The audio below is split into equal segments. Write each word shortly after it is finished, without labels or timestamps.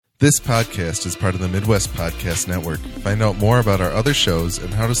This podcast is part of the Midwest Podcast Network. Find out more about our other shows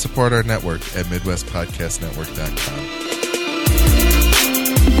and how to support our network at MidwestPodcastNetwork.com.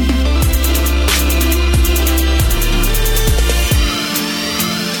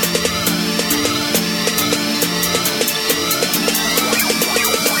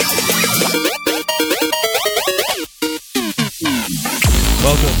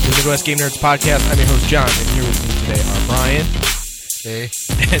 Welcome to the Midwest Game Nerds Podcast. I'm your host, John, and here with me today are Brian. Hey.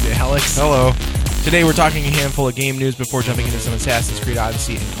 And Alex. Hello. Today we're talking a handful of game news before jumping into some Assassin's Creed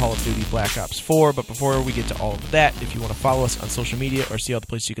Odyssey and Call of Duty Black Ops 4. But before we get to all of that, if you want to follow us on social media or see all the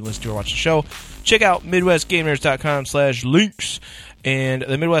places you can listen to or watch the show, check out MidwestGameNerds.com/links. And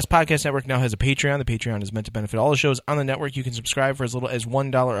the Midwest Podcast Network now has a Patreon. The Patreon is meant to benefit all the shows on the network. You can subscribe for as little as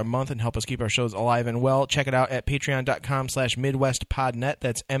 $1 a month and help us keep our shows alive and well. Check it out at patreon.com/MidwestPodnet.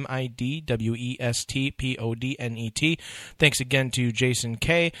 That's MidwestPodnet. Thanks again to Jason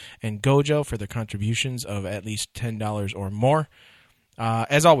K. and Gojo for their contributions of at least $10 or more.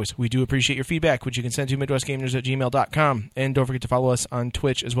 As always, we do appreciate your feedback, which you can send to MidwestGameNerds@gmail.com. And don't forget to follow us on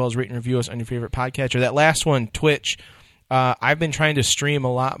Twitch, as well as rate and review us on your favorite podcatcher. That last one, Twitch. I've been trying to stream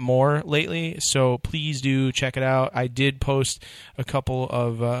a lot more lately, so please do check it out. I did post a couple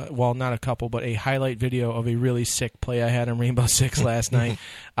of, not a couple, but a highlight video of a really sick play I had in Rainbow Six last night.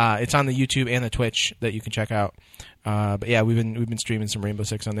 It's on the YouTube and the Twitch that you can check out. But yeah, we've been streaming some Rainbow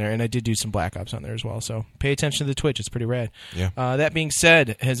Six on there, and I did do some Black Ops on there as well. So pay attention to the Twitch; it's pretty rad. Yeah. That being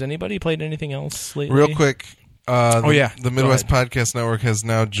said, has anybody played anything else lately? Real quick. The Midwest Go ahead. Podcast Network has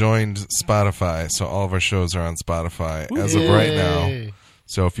now joined Spotify, so all of our shows are on Spotify as of right now.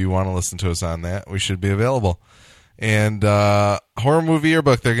 So if you want to listen to us on that, we should be available. And Horror Movie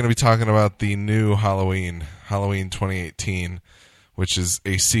Yearbook, they're going to be talking about the new Halloween 2018, which is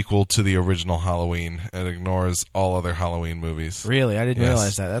a sequel to the original Halloween. It ignores all other Halloween movies. Really? I didn't Yes.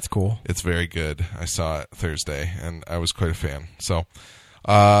 realize that. That's cool. It's very good. I saw it Thursday, and I was quite a fan. So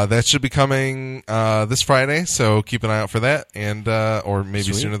that should be coming this Friday, so keep an eye out for that, and or maybe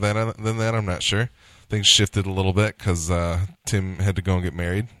Sweet. sooner than that. I'm not sure. Things shifted a little bit because Tim had to go and get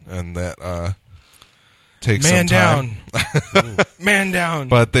married, and that takes some time. Man down.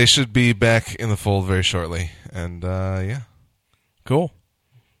 But they should be back in the fold very shortly, and yeah. Cool.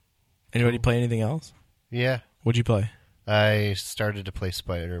 Anybody play anything else? Yeah. What'd you play? I started to play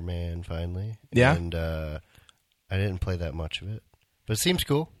Spider-Man finally. Yeah? And I didn't play that much of it. But it seems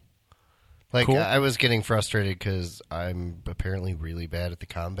cool. Like, Cool. I was getting frustrated because I'm apparently really bad at the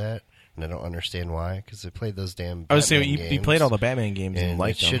combat, and I don't understand why, because I played those damn I was saying Batman you games, played all the Batman games and and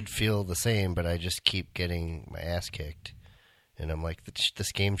liked it them. should feel the same, but I just keep getting my ass kicked. And I'm like,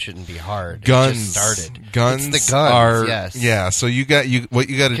 this game shouldn't be hard. Guns. It just started. Guns, It's the guns, are yes. Yeah. So what you got to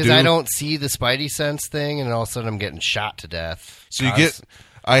Because do. I don't see the Spidey sense thing, and all of a sudden I'm getting shot to death. So you get.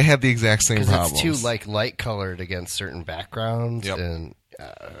 I had the exact same because problems. it's too light colored against certain backgrounds, Yep. and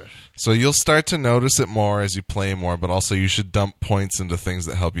So you'll start to notice it more as you play more, but also you should dump points into things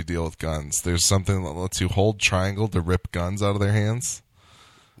that help you deal with guns. There's something that lets you hold triangle to rip guns out of their hands.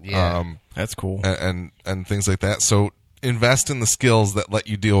 yeah, That's cool. And things like that. So invest in the skills that let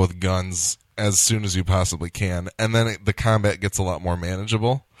you deal with guns as soon as you possibly can, and then the combat gets a lot more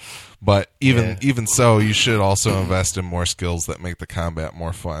manageable. But even so, you should also invest in more skills that make the combat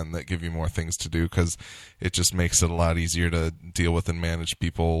more fun, that give you more things to do, because it just makes it a lot easier to deal with and manage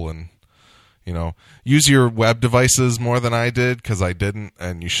people, and use your web devices more than I did, because I didn't,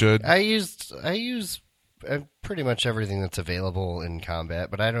 and you should. I use pretty much everything that's available in combat,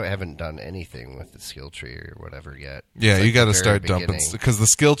 but I haven't done anything with the skill tree or whatever yet. Yeah, It's you got to the very start dumping, beginning. because the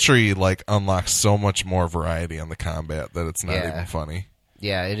skill tree unlocks so much more variety on the combat that it's not even funny.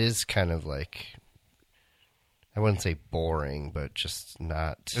 Yeah, it is kind of like, I wouldn't say boring, but just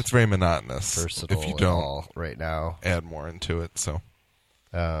not It's very monotonous versatile if you at don't all right now. add more into it. So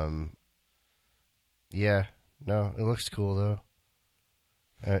Yeah, no, it looks cool though.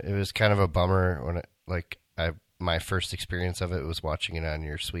 It was kind of a bummer when my first experience of it was watching it on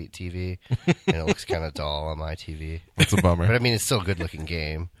your sweet TV, and it looks kind of dull on my TV. it's a bummer. But I mean, it's still a good looking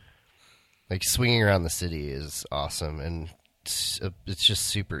game. Like swinging around the city is awesome, and it's just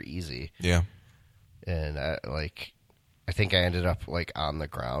super easy. Yeah. And I think I ended up on the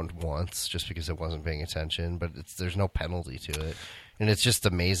ground once just because I wasn't paying attention, but there's no penalty to it, and it's just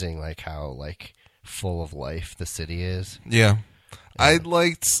amazing how full of life the city is. Yeah. I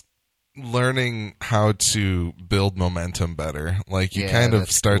liked learning how to build momentum better. You kind of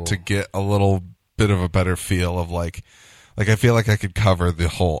that's start cool. to get a little bit of a better feel of I feel like I could cover the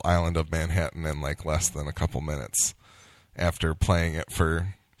whole island of Manhattan in less than a couple minutes after playing it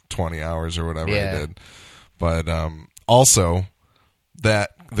for 20 hours or whatever I did. But also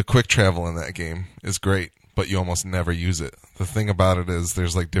that the quick travel in that game is great, but you almost never use it. The thing about it is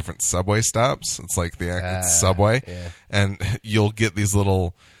there's like different subway stops. It's like it's subway, and you'll get these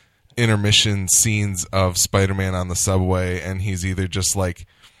little intermission scenes of Spider-Man on the subway, and he's either just like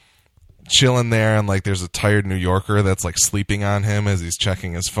chilling there and like there's a tired New Yorker that's like sleeping on him as he's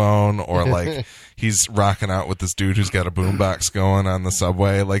checking his phone, or like he's rocking out with this dude who's got a boombox going on the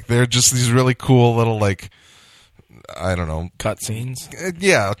subway. Like they're just these really cool little like, I don't know, cutscenes.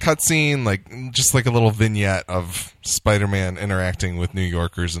 Yeah, a cutscene, like just like a little vignette of Spider-Man interacting with New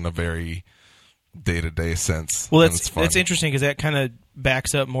Yorkers in a very day-to-day sense. Well, that's interesting because that kind of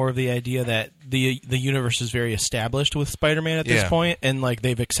backs up more of the idea that the universe is very established with Spider-Man at this point, and like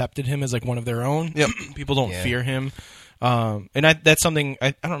they've accepted him as like one of their own. Yep. People don't fear him. And that's something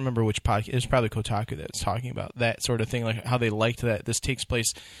I don't remember which podcast. It was probably Kotaku that was talking about that sort of thing, like how they liked that this takes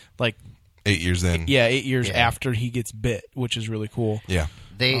place like 8 years in. Yeah, 8 years after he gets bit, which is really cool. Yeah.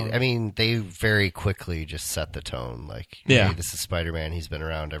 They very quickly just set the tone. Like, hey, this is Spider-Man. He's been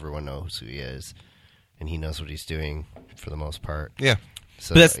around. Everyone knows who he is, and he knows what he's doing for the most part. Yeah.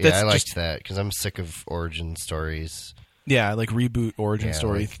 So that's I liked that because I'm sick of origin stories. Yeah, like reboot origin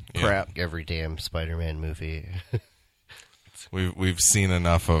story crap. Every damn Spider-Man movie. We've seen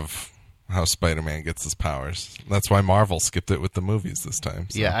enough of how Spider-Man gets his powers. That's why Marvel skipped it with the movies this time.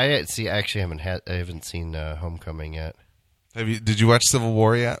 So. Yeah, I actually haven't seen Homecoming yet. Did you watch Civil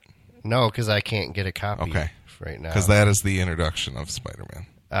War yet? No, because I can't get a copy right now. Because that is the introduction of Spider-Man.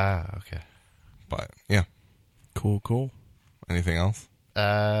 Okay. But yeah, cool. Anything else?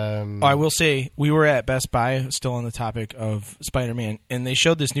 I will say we were at Best Buy, still on the topic of Spider-Man, and they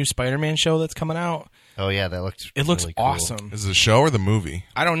showed this new Spider-Man show that's coming out. Oh yeah, that looks. It looks really cool. awesome. Is it a show or the movie?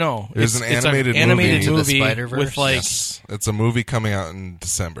 I don't know. It's an animated movie with like. Yes. It's a movie coming out in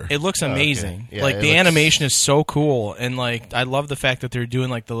December. It looks amazing. Okay. Yeah, like the animation is so cool, and like I love the fact that they're doing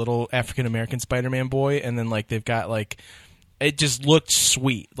like the little African American Spider-Man boy, and then like they've got like it just looked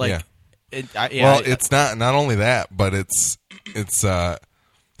sweet. Like, it's not only that, but it's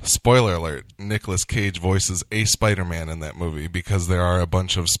spoiler alert: Nicolas Cage voices a Spider-Man in that movie because there are a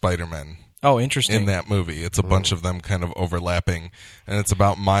bunch of Spider-Men. Oh, interesting. In that movie, it's a bunch of them kind of overlapping, and it's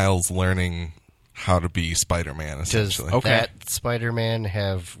about Miles learning how to be Spider-Man. Essentially, does that Spider-Man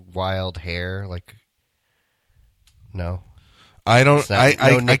have wild hair? Like, no, I don't. I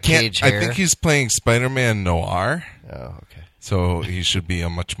can't. Cage hair? I think he's playing Spider-Man Noir. Oh, okay. So he should be a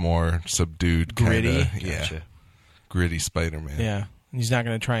much more subdued, gritty, gritty Spider-Man. Yeah. He's not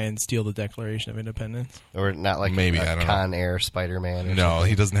going to try and steal the Declaration of Independence. Or not like maybe I don't Con know. Air Spider-Man. Or no, something.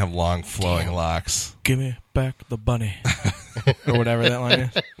 he doesn't have long flowing locks. Give me back the bunny. Or whatever that line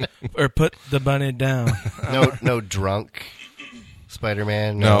is. Or put the bunny down. No drunk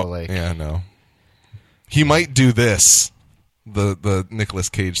Spider-Man. No. He might do this. The Nicolas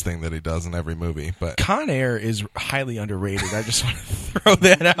Cage thing that he does in every movie, but Con Air is highly underrated. I just want to throw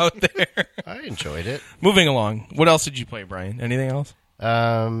that out there. I enjoyed it. Moving along, what else did you play, Brian? Anything else?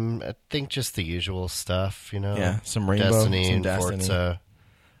 I think just the usual stuff, Yeah, some Rainbow, Destiny, some and Destiny, some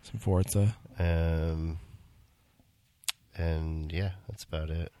Forza. And yeah, that's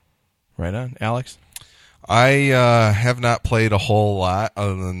about it. Right on, Alex. I have not played a whole lot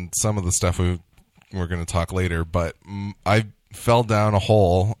other than some of the stuff we're going to talk later, but I fell down a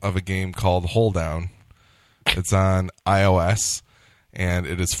hole of a game called Hole Down. It's on iOS, and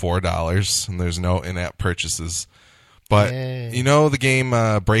it is $4, and there's no in-app purchases. But you know the game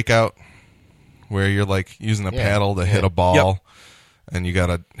Breakout, where you're like using a paddle to hit a ball, and you got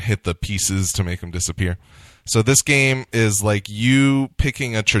to hit the pieces to make them disappear. So this game is like you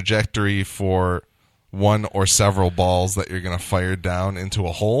picking a trajectory for one or several balls that you're going to fire down into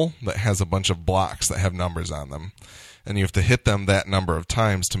a hole that has a bunch of blocks that have numbers on them. And you have to hit them that number of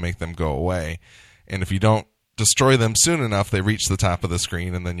times to make them go away. And if you don't destroy them soon enough, they reach the top of the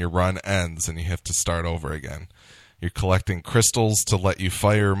screen, and then your run ends, and you have to start over again. You're collecting crystals to let you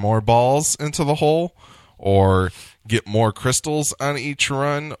fire more balls into the hole, or get more crystals on each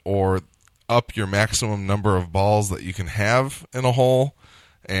run, or up your maximum number of balls that you can have in a hole,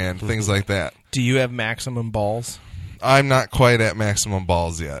 and things like that. Do you have maximum balls? I'm not quite at maximum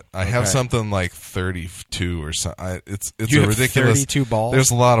balls yet. I have something like 32 or something. It's you a have ridiculous. 32 balls?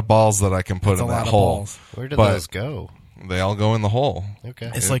 There's a lot of balls that I can put in that hole. Balls. Where do those go? They all go in the hole.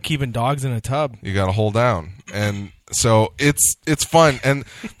 Okay. It's like keeping dogs in a tub. You got to hold down, and so it's fun. And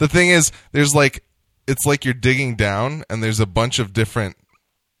the thing is, there's like it's like you're digging down, and there's a bunch of different.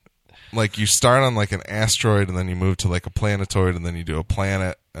 Like you start on like an asteroid, and then you move to like a planetoid, and then you do a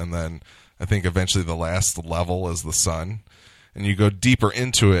planet, and then I think eventually the last level is the sun, and you go deeper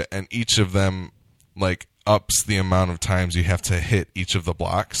into it, and each of them like ups the amount of times you have to hit each of the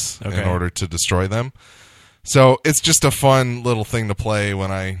blocks in Okay. order to destroy them. So it's just a fun little thing to play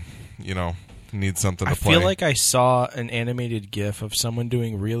when I, need something to I play. feel like I saw an animated GIF of someone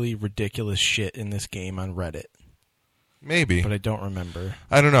doing really ridiculous shit in this game on Reddit, Maybe. but I don't remember.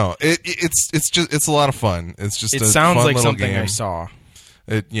 I don't know. It's a lot of fun. It's just It a sounds fun like little something game. I saw.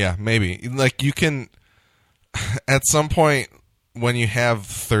 Yeah, maybe. Like you can at some point when you have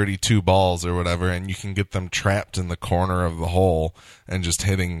 32 balls or whatever and you can get them trapped in the corner of the hole and just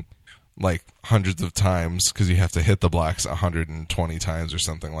hitting like hundreds of times because you have to hit the blocks 120 times or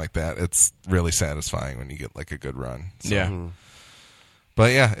something like that. It's really satisfying when you get like a good run. So. Yeah.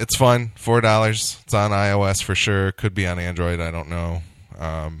 But yeah, it's fun. $4. It's on iOS for sure. Could be on Android. I don't know.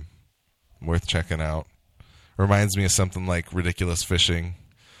 Worth checking out. Reminds me of something like Ridiculous Fishing.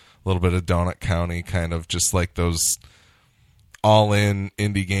 A little bit of Donut County, kind of just like those all-in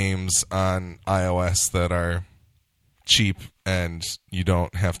indie games on iOS that are cheap and you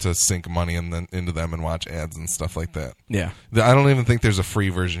don't have to sink money into them and watch ads and stuff like that. Yeah. I don't even think there's a free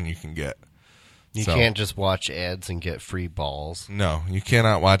version you can get. You So- can't just watch ads and get free balls. No, you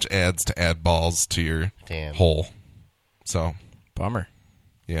cannot watch ads to add balls to your Damn. hole. So, Bummer.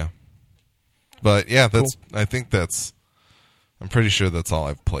 yeah. But yeah, I'm pretty sure that's all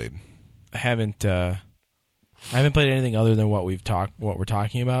I've played. I haven't played anything other than what we're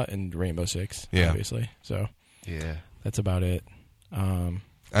talking about in Rainbow Six, Yeah. obviously. So Yeah. that's about it.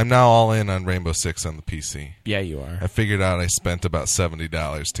 I'm now all in on Rainbow Six on the PC. Yeah, you are. I figured out I spent about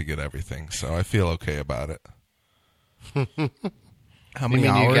 $70 to get everything, so I feel okay about it. How You many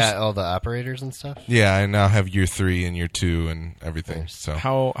mean hours? you got all the operators and stuff? Yeah, I now have year 3 and year 2 and everything, so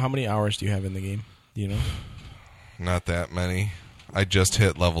How many hours do you have in the game? Do you know? not that many. I just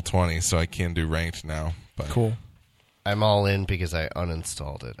hit level 20, so I can do ranked now. But Cool. I'm all in because I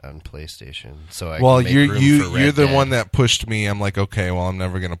uninstalled it on PlayStation. So I well, can make room for you're Red the Dead. one that pushed me. I'm like, okay, well, I'm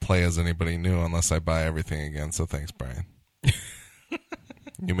never going to play as anybody new unless I buy everything again. So thanks, Brian.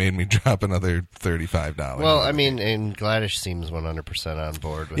 You made me drop another $35. Well, I mean, and Gladish seems 100% on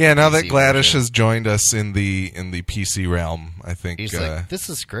board with yeah. the Now that PC Gladish version. has joined us in the PC realm, I think He's like, this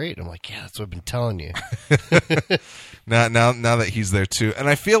is great. I'm like, yeah, that's what I've been telling you. now that he's there too, and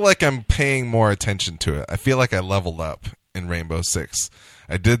I feel like I'm paying more attention to it. I feel like I leveled up in Rainbow Six.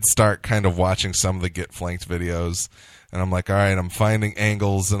 I did start kind of watching some of the Get Flanked videos, and I'm like, all right, I'm finding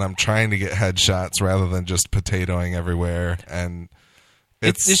angles and I'm trying to get headshots rather than just potatoing everywhere. And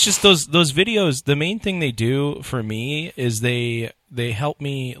It's just those videos. The main thing they do for me is they help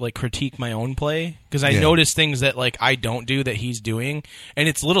me like critique my own play because I Yeah. notice things that like I don't do that he's doing, and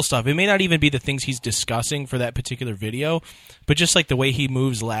it's little stuff. It may not even be the things he's discussing for that particular video, but just like the way he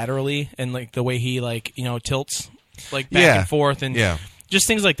moves laterally and like the way he like tilts like back Yeah. and forth and Yeah. just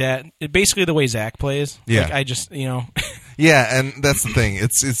things like that. Basically, the way Zach plays. Yeah. Like, I just Yeah, and that's the thing.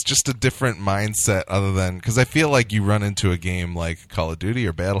 It's just a different mindset other than because I feel like you run into a game like Call of Duty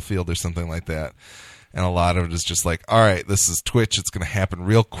or Battlefield or something like that, and a lot of it is just like, all right, this is Twitch. It's going to happen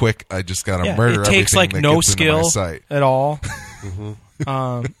real quick. I just got to yeah, murder it takes everything like that no gets into my skill sight. at all.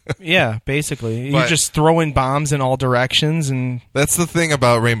 Yeah, basically, you're But- just throwing bombs in all directions and. That's the thing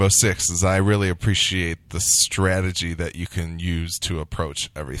about Rainbow Six is I really appreciate the strategy that you can use to approach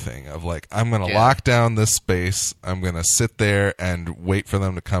everything. Of like, I'm going to Yeah. lock down this space. I'm going to sit there and wait for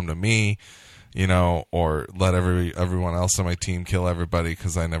them to come to me, or let everyone else on my team kill everybody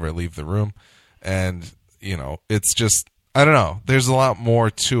because I never leave the room. And it's just I don't know. There's a lot more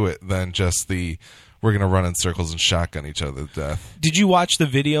to it than just we're going to run in circles and shotgun each other to death. Did you watch the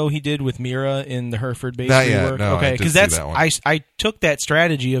video he did with Mira in the Hereford base? Not where you yet, were? no, I okay, did because see that's that one. I took that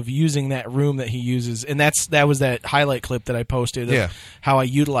strategy of using that room that he uses, and that was that highlight clip that I posted of Yeah. how I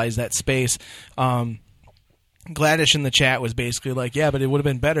utilize that space. Gladish in the chat was basically like, yeah, but it would have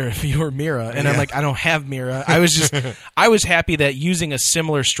been better if you were Mira. And I'm Yeah. like, I don't have Mira. I was happy that using a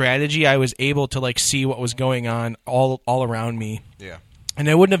similar strategy, I was able to like see what was going on all around me. Yeah. And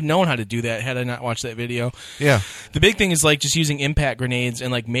I wouldn't have known how to do that had I not watched that video. Yeah. The big thing is like just using impact grenades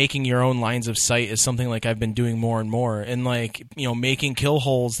and like making your own lines of sight is something like I've been doing more and more, and like making kill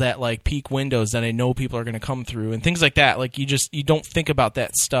holes that like peek windows that I know people are going to come through and things like that. Like you don't think about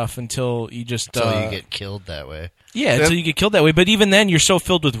that stuff until you just Until you get killed that way. yeah, until you get killed that way. But even then, you're so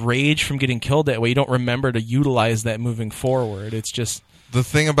filled with rage from getting killed that way, you don't remember to utilize that moving forward. It's just The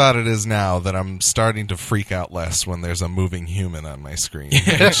thing about it is now that I'm starting to freak out less when there's a moving human on my screen.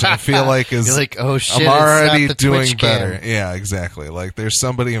 Which I feel like is You're like, oh shit, I'm already it's not the doing Twitch better. cam. Yeah, exactly. Like there's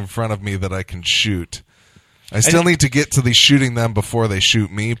somebody in front of me that I can shoot. I still need to get to the shooting them before they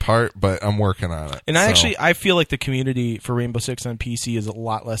shoot me part, but I'm working on it. And I feel like the community for Rainbow Six on PC is a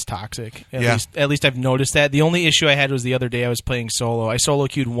lot less toxic. At least I've noticed that. The only issue I had was the other day I was playing solo. I solo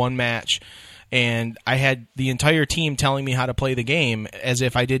queued one match, and I had the entire team telling me how to play the game as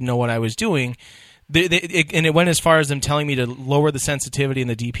if I didn't know what I was doing. And it went as far as them telling me to lower the sensitivity and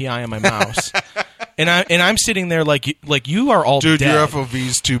the DPI on my mouse. And I'm sitting there like you are all dead. Dude, your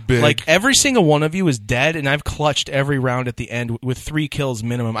FOV's too big. Like every single one of you is dead, and I've clutched every round at the end with 3 kills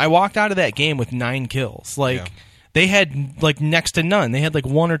minimum. I walked out of that game with 9 kills. They had like next to none. They had like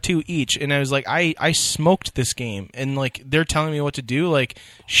 1 or 2 each, and I was like, I smoked this game, and like they're telling me what to do. Like,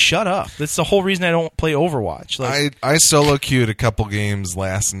 shut up. That's the whole reason I don't play Overwatch. Like, I solo queued a couple games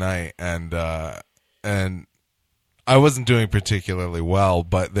last night, and I wasn't doing particularly well,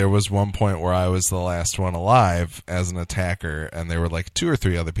 but there was one point where I was the last one alive as an attacker, and there were like 2 or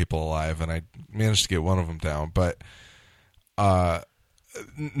 3 other people alive, and I managed to get one of them down. But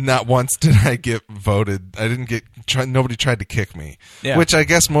not once did I get voted. I didn't get. Nobody tried to kick me, which I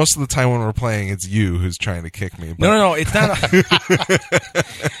guess most of the time when we're playing, it's you who's trying to kick me. But no, it's not.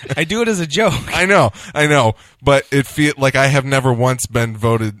 I do it as a joke. I know, but it feel like I have never once been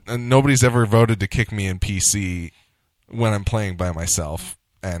voted. Nobody's ever voted to kick me in PC when I'm playing by myself,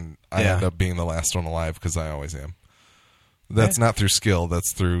 and I end up being the last one alive because I always am. That's not through skill.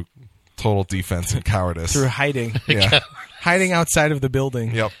 That's through total defense and cowardice. Through hiding. Yeah. Hiding outside of the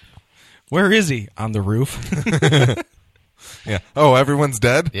building. Yep. Where is he? On the roof. Yeah. Oh, everyone's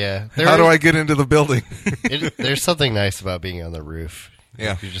dead? Yeah. How do I get into the building? There's something nice about being on the roof.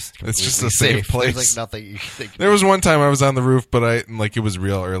 Yeah. It's just a safe place. There's like nothing you can think. There was one time I was on the roof, but it was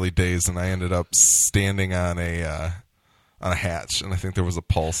real early days, and I ended up standing on a hatch, and I think there was a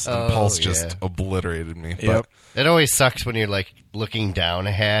pulse, and Pulse just obliterated me. Yep. It always sucks when you're like looking down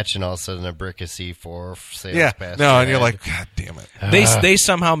a hatch, and all of a sudden a brick of C4 sails past and you're like, God damn it! They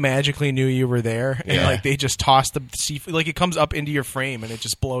somehow magically knew you were there, and like they just tossed the C4, like it comes up into your frame, and it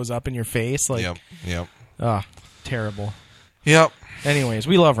just blows up in your face. Like, yep. Oh, terrible. Yep. Anyways,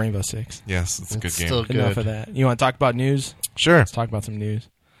 we love Rainbow Six. Yes, it's a good game. Still good. Enough of that. You want to talk about news? Sure. Let's talk about some news.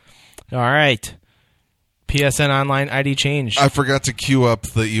 All right. PSN Online ID changed. I forgot to queue up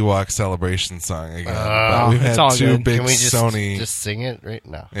the Ewok celebration song again. But we've it's had all 2 good. big Can we Sony. just sing it right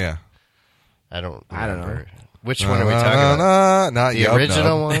now? Yeah. I don't know. Which one are we talking about? Not The Yub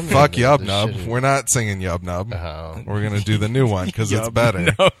original Nub. one? Fuck The Yub Nub. shitty- We're not singing Yub Nub. Oh. We're going to do the new one because it's Yub better.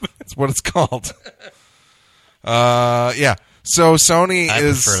 Nub. It's what it's called. Yeah. So Sony I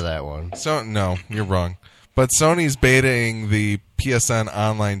is... prefer that one. So no, you're wrong. But Sony's betaing the PSN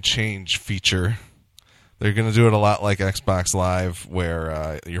Online Change feature. They're going to do it a lot like Xbox Live,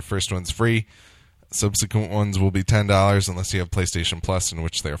 where your first one's free. Subsequent ones will be $10 unless you have PlayStation Plus, in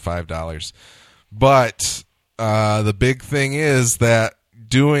which they're $5. But the big thing is that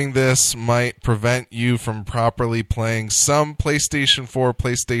doing this might prevent you from properly playing some PlayStation 4,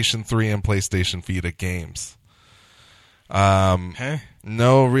 PlayStation 3, and PlayStation Vita games.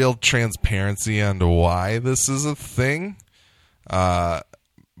 No real transparency on why this is a thing.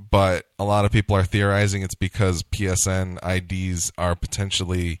 But a lot of people are theorizing it's because PSN IDs are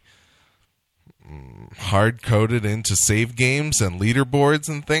potentially hard-coded into save games and leaderboards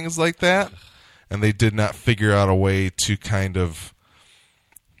and things like that. And they did not figure out a way to kind of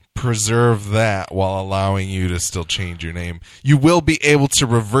preserve that while allowing you to still change your name. You will be able to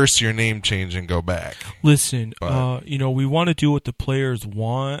reverse your name change and go back. Listen, we want to do what the players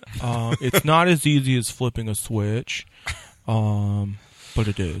want. It's not as easy as flipping a switch. But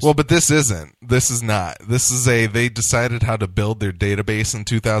it is. Well, but this isn't. This is not. This is they decided how to build their database in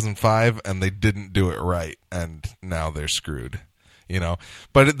 2005, and they didn't do it right, and now they're screwed.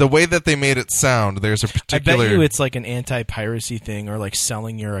 But the way that they made it sound, there's a particular... I bet you it's like an anti-piracy thing or like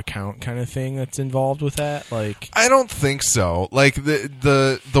selling your account kind of thing that's involved with that. Like, I don't think so. Like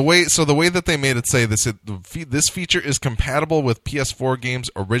the way that they made it say this feature is compatible with PS4 games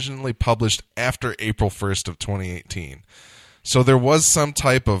originally published after April 1st of 2018. So there was some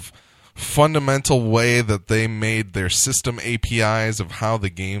type of fundamental way that they made their system APIs of how the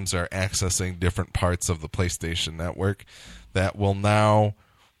games are accessing different parts of the PlayStation Network that will now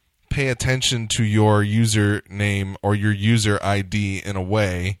pay attention to your username or your user ID in a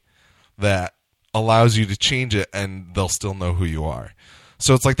way that allows you to change it, and they'll still know who you are.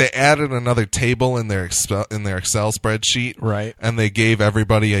 So it's like they added another table in their Excel spreadsheet, right? And they gave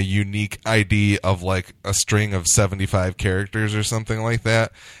everybody a unique ID of like a string of 75 characters or something like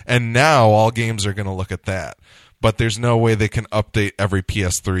that. And now all games are going to look at that. But there's no way they can update every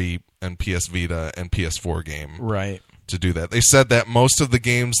PS3 and PS Vita and PS4 game, right, to do that. They said that most of the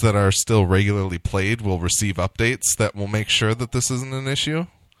games that are still regularly played will receive updates that will make sure that this isn't an issue.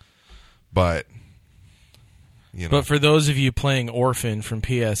 But But for those of you playing Orphan from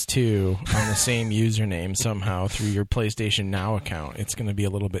PS2 on the same username somehow through your PlayStation Now account, it's going to be a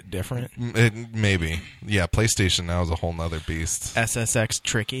little bit different. Maybe. Yeah, PlayStation Now is a whole nother beast. SSX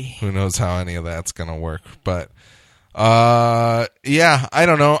tricky. Who knows how any of that's going to work. But, yeah, I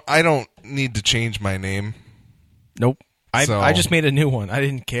don't know. I don't need to change my name. Nope. So- I just made a new one. I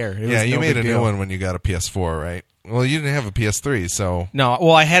didn't care. It Yeah, was you no made big a new deal. one when you got a PS4, right? Well, you didn't have a PS3, so... No,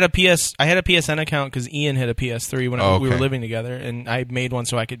 well, I had a PSN account because Ian had a PS3 when we were Okay. living together, and I made one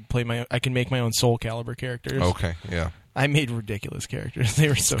so I could make my own Soul Calibur characters. Okay, yeah. I made ridiculous characters. They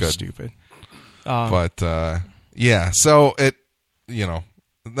were so good. stupid. But, yeah, so it,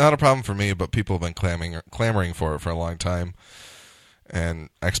 not a problem for me, but people have been clamoring for it for a long time. And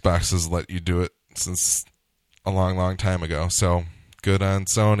Xbox has let you do it since a long, long time ago. So, good on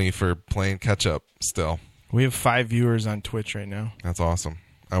Sony for playing catch-up still. We have 5 viewers on Twitch right now. That's awesome.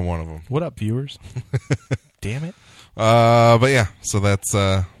 I'm one of them. What up, viewers? Damn it. But yeah, so that's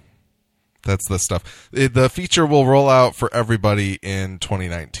the stuff. The feature will roll out for everybody in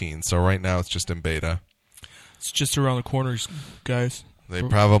 2019. So right now it's just in beta. It's just around the corners, guys. They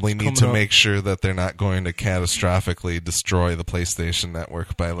probably need to Coming up. make sure that they're not going to catastrophically destroy the PlayStation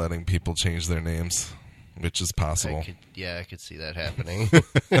Network by letting people change their names, which is possible. I could see that happening.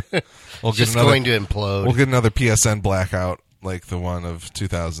 We'll Just going to implode. We'll get another PSN blackout like the one of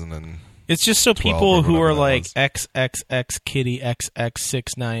 2000 and It's just so 12 people or who whatever are that like was. XXX Kitty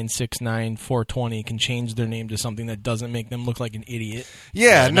XX6969420 can change their name to something that doesn't make them look like an idiot.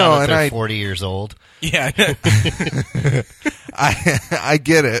 yeah, Now no, that and they're I 40 years old. Yeah. I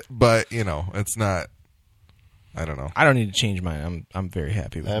get it, but it's not. I don't know. I don't need to change mine. I'm very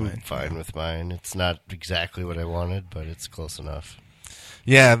happy with I'm mine. fine with mine. It's not exactly what I wanted, but it's close enough.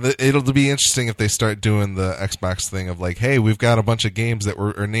 Yeah, it'll be interesting if they start doing the Xbox thing of like, hey, we've got a bunch of games that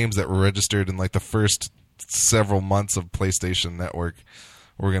were or names that were registered in like the first several months of PlayStation Network.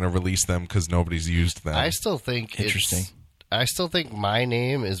 We're gonna release them because nobody's used them. I still think Interesting. I still think my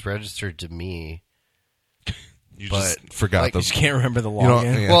name is registered to me. you but, just forgot like, the. I just can't remember the You don't-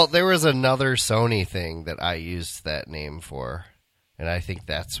 login. yeah. Well, there was another Sony thing that I used that name for, and I think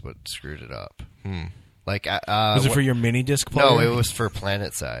that's what screwed it up. Like, Was it for your mini disc player? No, it was for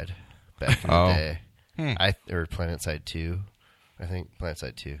PlanetSide back in Oh. the day. Or PlanetSide 2, I think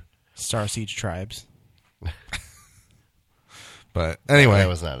PlanetSide 2. Star Siege Tribes. But anyway, That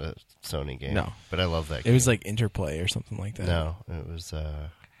was not a Sony game. No. But I love that It game. was like Interplay or something like that. No, it was,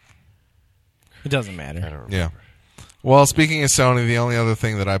 It doesn't I matter. don't remember. yeah. Well, speaking of Sony, the only other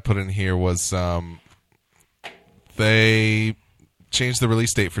thing that I put in here was they changed the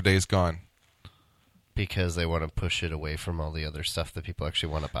release date for Days Gone. Because they want to push it away from all the other stuff that people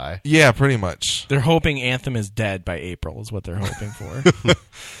actually want to buy. Yeah, pretty much. They're hoping Anthem is dead by April is what they're hoping for.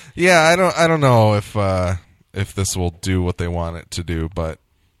 Yeah, I don't know if this will do what they want it to do, but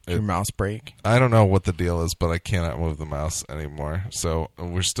Your mouse break. I don't know what the deal is, but I cannot move the mouse anymore. So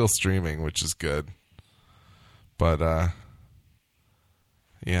we're still streaming, which is good. But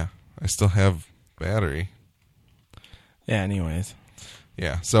yeah, I still have battery. Yeah, anyways.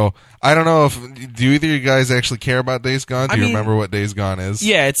 Yeah, so I don't know if do either of you guys actually care about Days Gone? Do I you mean- remember what Days Gone is?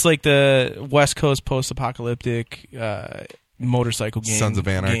 Yeah, it's like the West Coast post-apocalyptic motorcycle game. Sons of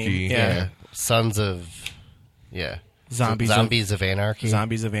Anarchy. Yeah. Sons of... Yeah. Zombies of Anarchy.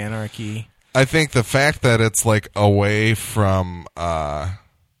 Zombies of Anarchy. I think the fact that it's like away from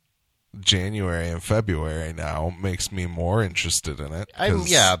January and February now makes me more interested in it.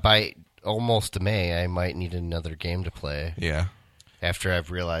 'cause- By almost May, I might need another game to play Yeah, after I've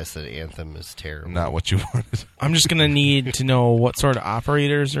realized that Anthem is terrible. not what you wanted. I'm just going to need to know what sort of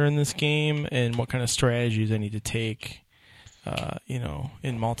operators are in this game and what kind of strategies I need to take,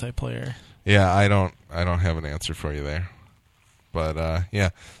 in multiplayer. Yeah, I don't have an answer for you there. But yeah,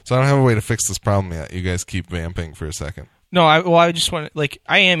 so I don't have a way to fix this problem yet. You guys keep vamping for a second. No, I just want to,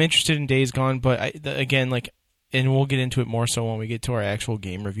 I am interested in Days Gone, but again, and we'll get into it more so when we get to our actual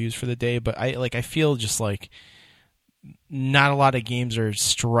game reviews for the day, but I feel just like not a lot of games are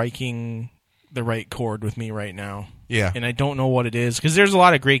striking the right chord with me right now. Yeah, And I don't know what it is, because there's a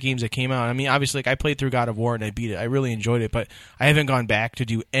lot of great games that came out. I mean, obviously, I played through God of War and I beat it. I really enjoyed it, but I haven't gone back to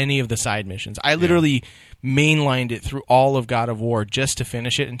do any of the side missions. I literally mainlined it through all of God of War just to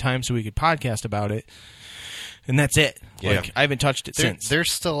finish it in time so we could podcast about it. And that's it. Yeah. I haven't touched it since.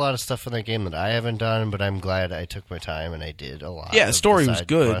 There's still a lot of stuff in that game that I haven't done, but I'm glad I took my time and I did a lot. Yeah, the of story was side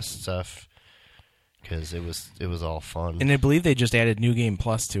good. quest stuff because it was all fun. And I believe they just added New Game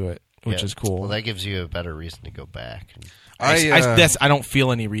Plus to it. which is cool. Well, that gives you a better reason to go back. I don't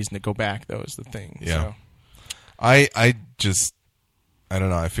feel any reason to go back, though, is the thing. Yeah. So. I don't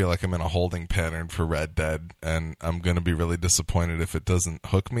know. I feel like I'm in a holding pattern for Red Dead, and I'm going to be really disappointed if it doesn't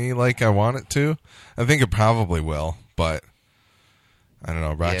hook me like I want it to. I think it probably will, but I don't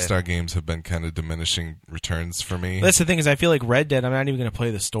know. Rockstar games have been kind of diminishing returns for me. That's the thing is I feel like Red Dead, I'm not even going to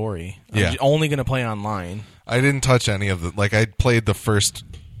play the story. I'm only going to play online. I didn't touch any of the... Like, I played the first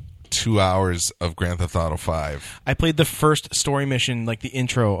 2 hours of Grand Theft Auto 5. I played the first story mission, like the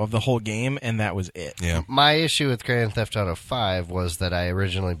intro of the whole game, and that was it. Yeah. My issue with Grand Theft Auto 5 was that I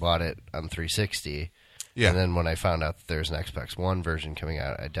originally bought it on 360. Yeah. And then when I found out that there's an Xbox One version coming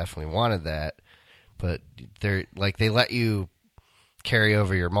out, I definitely wanted that. But they let you carry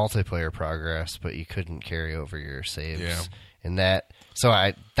over your multiplayer progress, but you couldn't carry over your saves. Yeah. And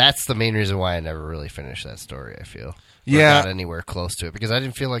that's the main reason why I never really finished that story, I feel. Yeah. Not anywhere close to it, because I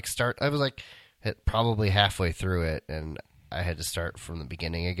didn't feel like I was like probably halfway through it, and I had to start from the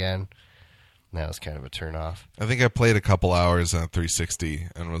beginning again. And that was kind of a turnoff. I think I played a couple hours on 360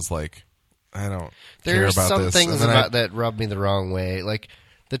 and was like, I don't care There's about some this. things about that rubbed me the wrong way. Like,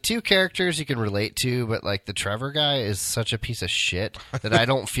 the two characters you can relate to, but like the Trevor guy is such a piece of shit that I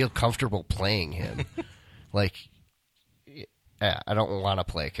don't feel comfortable playing him. Like, yeah, I don't want to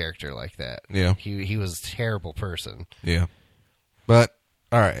play a character like that. Yeah. He was a terrible person. Yeah. But,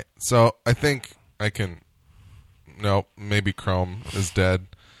 all right. So, I think I can... No, maybe Chrome is dead.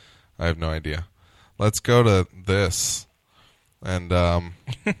 I have no idea. Let's go to this and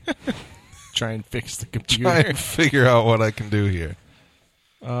Try and fix the try computer. and figure out what I can do here.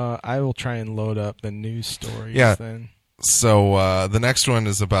 I will try and load up the news stories then. So, the next one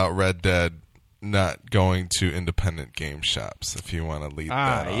is about Red Dead not going to independent game shops, if you want to lead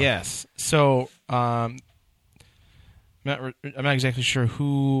that off. Yes. So, I'm not exactly sure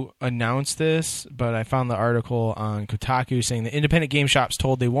who announced this, but I found the article on Kotaku saying the independent game shops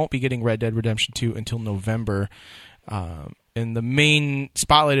told they won't be getting Red Dead Redemption 2 until November. And the main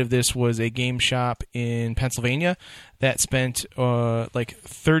spotlight of this was a game shop in Pennsylvania that spent like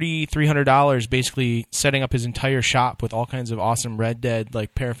 $3,300 basically setting up his entire shop with all kinds of awesome Red Dead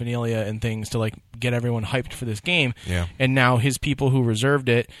like paraphernalia and things to like get everyone hyped for this game. Yeah. And now his people who reserved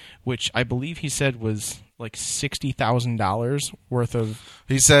it, which I believe he said was like $60,000 worth of...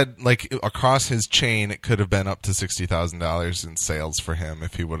 He said, like, across his chain, it could have been up to $60,000 in sales for him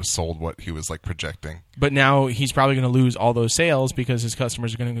if he would have sold what he was, like, projecting. But now he's probably going to lose all those sales because his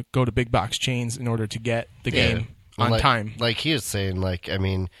customers are going to go to big box chains in order to get the game on time. Like he was saying, like, I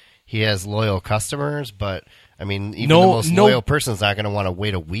mean, he has loyal customers, but, I mean, even the most loyal person's not going to want to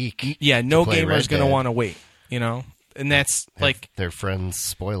wait a week. Yeah, no gamer is going to want to wait, you know? And that's like their friends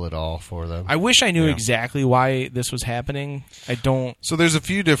spoil it all for them. I wish I knew exactly why this was happening. I don't. So there's a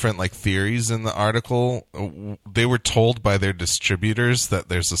few different like theories in the article. They were told by their distributors that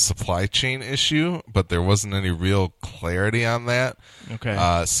there's a supply chain issue, but there wasn't any real clarity on that.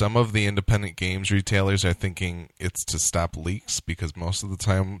 Okay. Some of the independent games retailers are thinking it's to stop leaks because most of the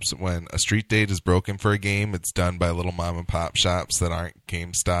times when a street date is broken for a game, it's done by little mom and pop shops that aren't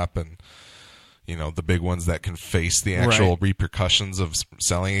GameStop and, you know, the big ones that can face the actual repercussions of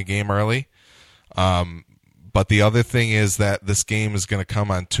selling a game early. But the other thing is that this game is going to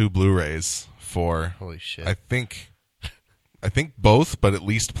come on 2 Blu-rays for, holy shit, I think both, but at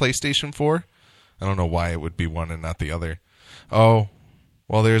least PlayStation 4. I don't know why it would be one and not the other. Oh,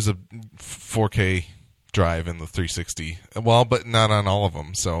 well, there's a 4K drive in the 360. Well, but not on all of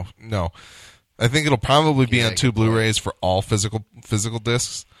them. So no, I think it'll probably be on 2 Blu-rays for all physical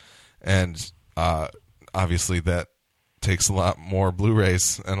discs, and obviously that takes a lot more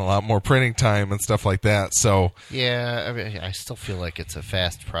Blu-rays and a lot more printing time and stuff like that. So yeah, I mean, I still feel like it's a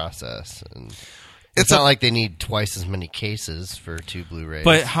fast process, and it's not like they need twice as many cases for 2 Blu-rays.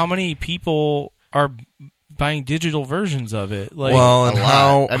 But how many people are buying digital versions of it? Like, well, and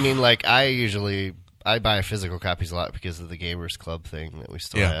how? I mean, like I buy physical copies a lot because of the Gamers Club thing that we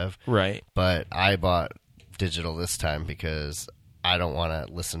still have. Right. But I bought digital this time because I don't want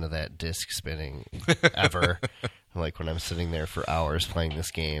to listen to that disc spinning ever. Like when I'm sitting there for hours playing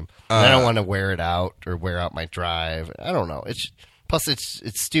this game, and I don't want to wear it out or wear out my drive. I don't know. Plus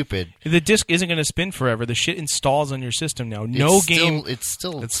it's stupid. The disc isn't going to spin forever. The shit installs on your system now. It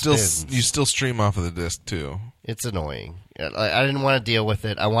still you still stream off of the disc too. It's annoying. I didn't want to deal with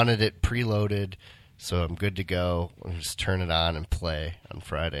it. I wanted it preloaded, so I'm good to go. I'll just turn it on and play on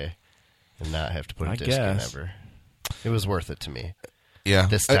Friday, and not have to put a disc in ever. It was worth it to me. Yeah,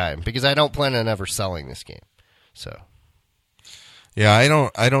 this time because I don't plan on ever selling this game. So, yeah,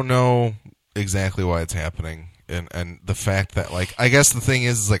 I don't know exactly why it's happening. and the fact that, like, I guess the thing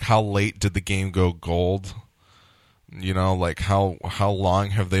is like, how late did the game go gold? You know, like how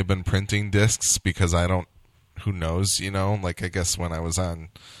long have they been printing discs? Because who knows? You know, like I guess when I was on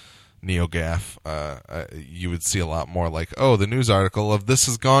NeoGAF, you would see a lot more like, oh, the news article of this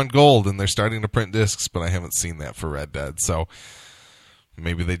has gone gold and they're starting to print discs, but I haven't seen that for Red Dead. So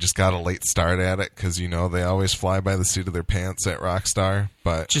maybe they just got a late start at it because, you know, they always fly by the seat of their pants at Rockstar.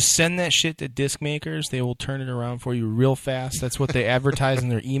 But just send that shit to disc makers. They will turn it around for you real fast. That's what they advertise in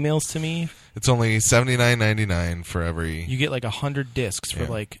their emails to me. It's only $79.99 for every... You get like 100 discs for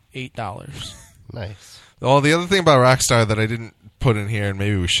like $8. Nice. Well, the other thing about Rockstar that I didn't put in here, and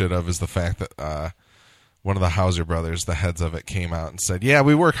maybe we should have, is the fact that one of the Hauser brothers, the heads of it, came out and said, yeah,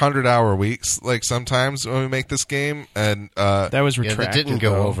 we work 100-hour weeks, like, sometimes when we make this game. And that was retracted. That didn't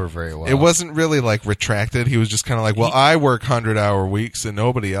go over very well. It wasn't really, like, retracted. He was just kind of like, well, I work 100-hour weeks and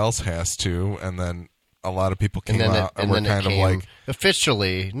nobody else has to. And then a lot of people came out and were kind of like...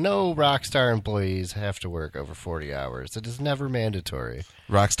 Officially, no Rockstar employees have to work over 40 hours. It is never mandatory.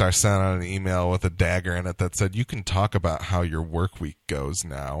 Rockstar sent out an email with a dagger in it that said, you can talk about how your work week goes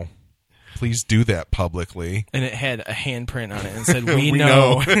now. Please do that publicly. And it had a handprint on it and said, we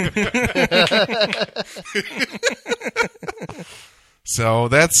know. So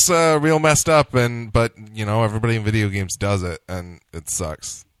that's real messed up. But, you know, everybody in video games does it, and it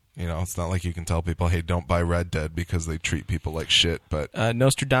sucks. You know, it's not like you can tell people, hey, don't buy Red Dead because they treat people like shit. But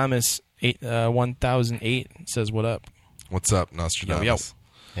Nostradamus 1008 says, what up? What's up, Nostradamus?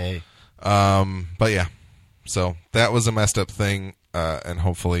 Yo. Hey. But yeah, so that was a messed up thing, and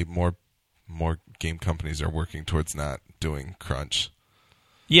hopefully more game companies are working towards not doing crunch.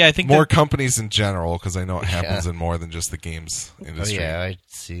 Yeah, I think more companies in general, because I know it happens in more than just the games industry. Oh, yeah, I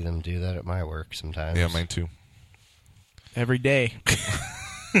see them do that at my work sometimes. Yeah, mine too. Every day.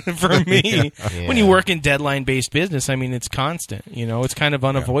 For me, when you work in deadline-based business, I mean, it's constant. You know, it's kind of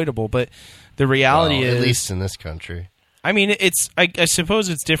unavoidable. But the reality is, at least in this country, I mean, it's. I suppose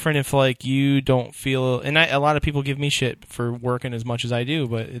it's different if like you don't feel, and a lot of people give me shit for working as much as I do.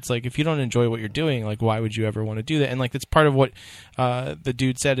 But it's like if you don't enjoy what you're doing, like why would you ever want to do that? And like that's part of what the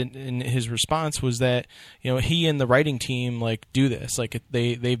dude said in his response was that, you know, he and the writing team like do this, like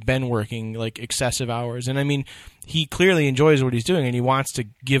they've been working like excessive hours, and I mean, he clearly enjoys what he's doing, and he wants to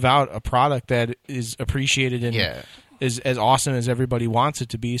give out a product that is appreciated and is as awesome as everybody wants it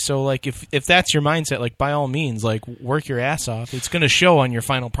to be. So, like, if that's your mindset, like, by all means, like, work your ass off. It's going to show on your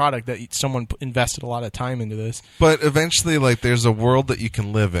final product that someone invested a lot of time into this. But eventually, like, there's a world that you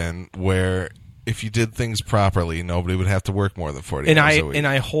can live in where if you did things properly, nobody would have to work more than 40 hours a week. And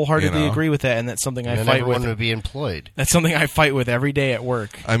I wholeheartedly agree with that, and that's something I fight with. Everyone would be employed. That's something I fight with every day at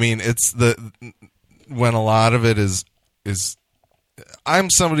work. I mean, it's when a lot of it is I'm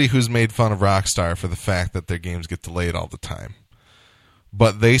somebody who's made fun of Rockstar for the fact that their games get delayed all the time.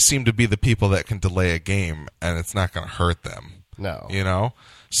 But they seem to be the people that can delay a game, and it's not going to hurt them. No. You know?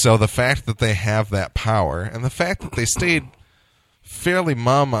 So the fact that they have that power, and the fact that they stayed fairly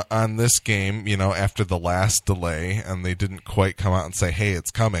mum on this game, you know, after the last delay, and they didn't quite come out and say, hey,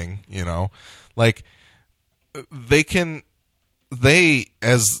 it's coming, you know? Like, they,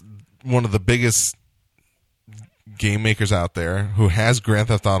 as one of the biggest game makers out there who has Grand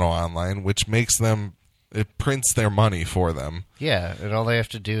Theft Auto Online, which makes them, it prints their money for them. Yeah, and all they have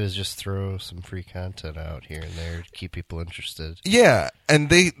to do is just throw some free content out here and there to keep people interested. Yeah, and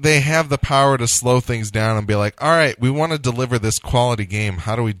they have the power to slow things down and be like, all right, we want to deliver this quality game.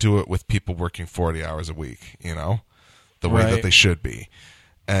 How do we do it with people working 40 hours a week, you know, the way that they should be?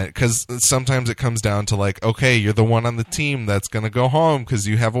 Because sometimes it comes down to like, okay, you're the one on the team that's going to go home because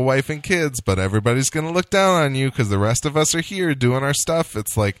you have a wife and kids, but everybody's going to look down on you because the rest of us are here doing our stuff.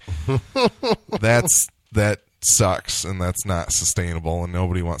 It's like, that sucks, and that's not sustainable, and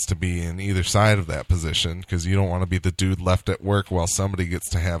nobody wants to be in either side of that position because you don't want to be the dude left at work while somebody gets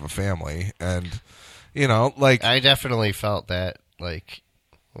to have a family. And, you know, like... I definitely felt that, like,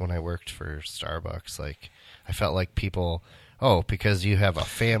 when I worked for Starbucks, like, I felt like people... Oh, because you have a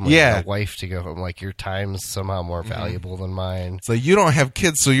family and a wife to go home. Like, your time's somehow more valuable than mine. So you don't have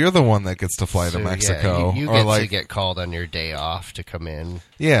kids, so you're the one that gets to fly to Mexico. Yeah, you get to get called on your day off to come in.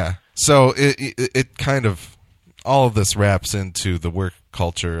 Yeah. So it kind of... All of this wraps into the work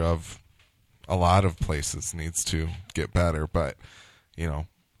culture of a lot of places needs to get better. But, you know...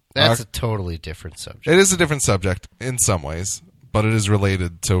 That's a totally different subject. It is a different subject in some ways, but it is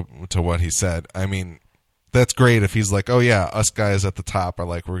related to what he said. I mean... That's great if he's like, oh, yeah, us guys at the top are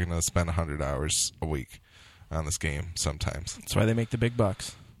like, we're going to spend 100 hours a week on this game sometimes. That's why they make the big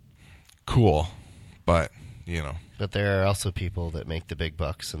bucks. Cool. But, you know. But there are also people that make the big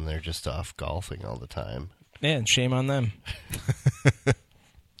bucks and they're just off golfing all the time. Yeah, and shame on them.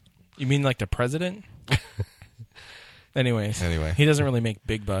 You mean like the president? Anyways. Anyway. He doesn't really make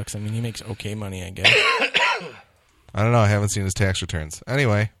big bucks. I mean, he makes okay money, I guess. I don't know. I haven't seen his tax returns.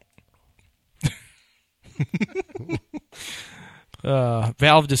 Anyway.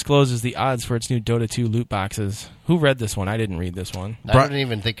 Valve discloses the odds for its new Dota 2 loot boxes. Who read this one? I didn't read this one. I don't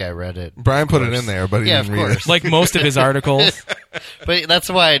even think I read it. Brian put it in there, but he Yeah, didn't of read course. it. Like most of his articles. But that's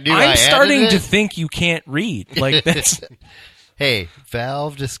why I knew I'm I starting added to it. think you can't read. Like that's Hey,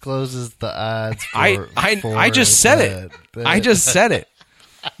 Valve discloses the odds for... I just said it. I just said it.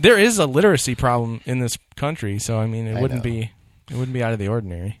 There is a literacy problem in this country, so I mean it wouldn't be out of the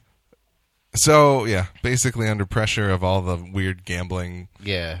ordinary. So, yeah, basically under pressure of all the weird gambling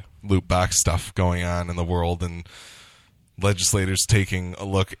Yeah. loot box stuff going on in the world and legislators taking a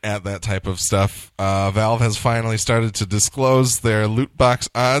look at that type of stuff, Valve has finally started to disclose their loot box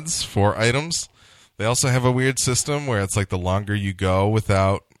odds for items. They also have a weird system where it's like the longer you go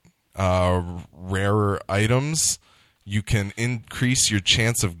without rarer items, you can increase your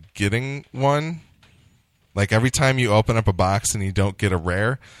chance of getting one. Like every time you open up a box and you don't get a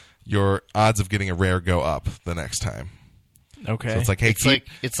rare, your odds of getting a rare go up the next time. Okay. So it's like, hey,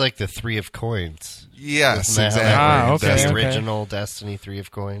 It's like the 3 of coins. yes, Isn't that exactly. how Ah, okay, The Destiny. okay. original Destiny 3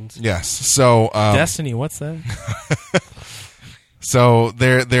 of coins. Yes. So Destiny, what's that? So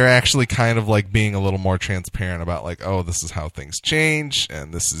they're actually kind of like being a little more transparent about like, oh, this is how things change,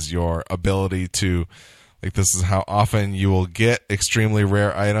 and this is your ability to, like, this is how often you will get extremely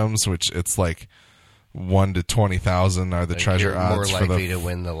rare items, which it's like 1 to 20,000 are the Like treasure you're odds more for likely the. to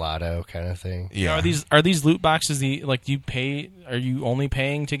win the lotto kind of thing. Yeah. Are these loot boxes the like do you pay? Are you only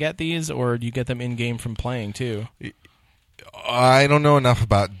paying to get these, or do you get them in game from playing too? I don't know enough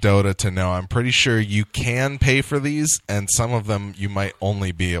about Dota to know. I'm pretty sure you can pay for these, and some of them you might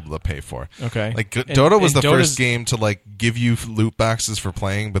only be able to pay for. Okay. Like And- Dota was and the Dota's- first game to like give you loot boxes for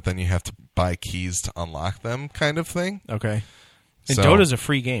playing, but then you have to buy keys to unlock them, kind of thing. Okay. And So- Dota's a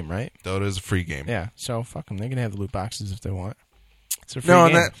free game, right? Dota is a free game. Yeah. So fuck them. They can have the loot boxes if they want. It's a free No,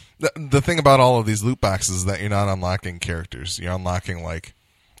 game. and the thing about all of these loot boxes is that you're not unlocking characters. You're unlocking like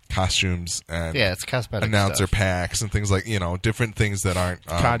costumes and Yeah, it's cosmetic announcer stuff. packs and things like, different things that aren't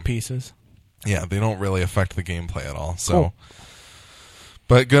COD pieces. yeah, they don't really affect the gameplay at all. So Cool.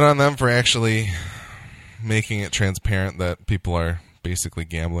 But good on them for actually making it transparent that people are basically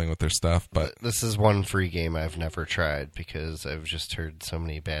gambling with their stuff, but This is one free game I've never tried because I've just heard so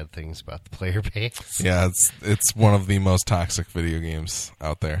many bad things about the player base. yeah, it's one of the most toxic video games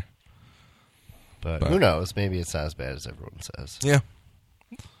out there. But who knows? Maybe it's not as bad as everyone says. Yeah.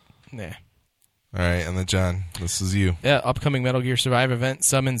 Yeah. All right, and then John, this is you. Yeah. Upcoming Metal Gear Survive event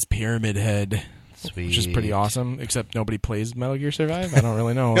summons Pyramid Head, Sweet. which is pretty awesome. Except nobody plays Metal Gear Survive. I don't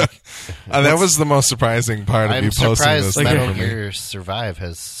really know. Like, That was the most surprising part of I'm you posting surprised this. Like, thing Metal for me. Gear Survive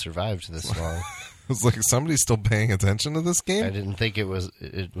has survived this long. It's like somebody's still paying attention to this I game. didn't think it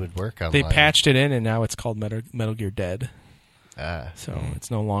would work online. they patched it in, and now it's called Metal Gear Dead. Ah. So it's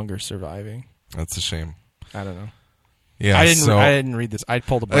no longer surviving. That's a shame. I don't know. Yeah, I so didn't read this. I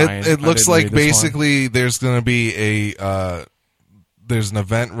pulled a Brian. it I looks didn't like read this one. basically there's going to be there's an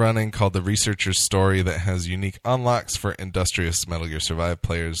event running called the Researcher's Story that has unique unlocks for industrious Metal Gear Survive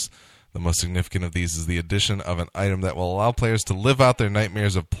players. The most significant of these is the addition of an item that will allow players to live out their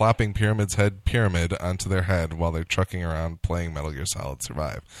nightmares of plopping Pyramid's head pyramid onto their head while they're trucking around playing Metal Gear Solid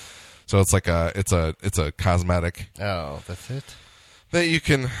Survive. So it's like it's a cosmetic Oh, that's it? that you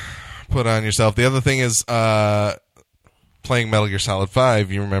can put on yourself. The other thing is playing Metal Gear Solid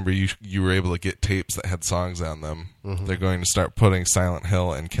 5, you remember you were able to get tapes that had songs on them. Mm-hmm. They're going to start putting Silent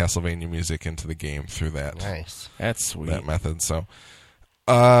Hill and Castlevania music into the game through that Nice. That's sweet. that method. So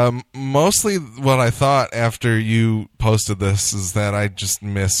mostly what I thought after you posted this is that I just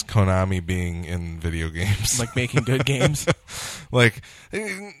miss Konami being in video games. Like making good games. Like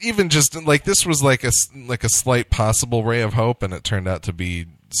even just like this was like a slight possible ray of hope, and it turned out to be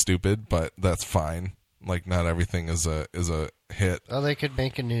stupid, but that's fine. Like not everything is a hit. Oh, they could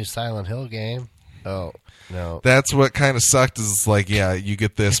make a new Silent Hill game. Oh, no. That's what kind of sucked is it's like, yeah, you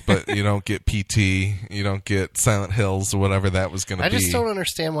get this, but you don't get PT, you don't get Silent Hills or whatever that was going to be. I just don't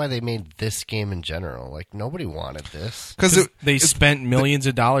understand why they made this game in general. Like, nobody wanted this. Because They spent millions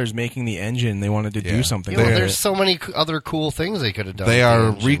of dollars making the engine. They wanted to Yeah. do something. You know, with there's it. so many other cool things they could have done. they with the are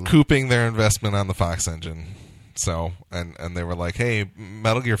engine. recouping their investment on the Fox engine. So, and they were like, hey,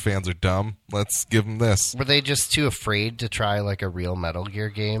 Metal Gear fans are dumb. Let's give them this. Were they just too afraid to try like a real Metal Gear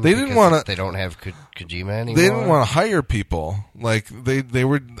game? They didn't want to. They don't have Kojima anymore. They didn't want to hire people. Like they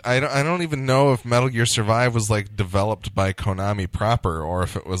were. I don't even know if Metal Gear Survive was like developed by Konami proper, or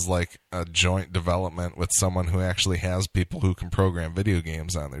if it was like a joint development with someone who actually has people who can program video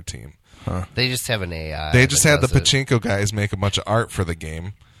games on their team. Huh. They just have an AI. They just had the does it. pachinko guys make a bunch of art for the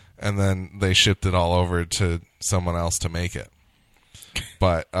game, and then they shipped it all over to someone else to make it.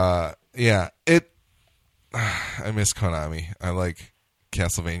 But yeah, I miss Konami. I like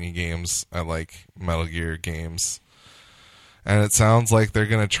Castlevania games. I like Metal Gear games. And it sounds like they're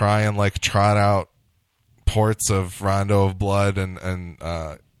going to try and like trot out ports of Rondo of Blood and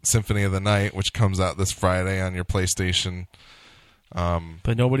Symphony of the Night, which comes out this Friday on your PlayStation.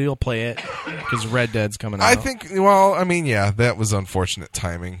 But nobody will play it because Red Dead's coming out. I think, well, I mean, yeah, that was unfortunate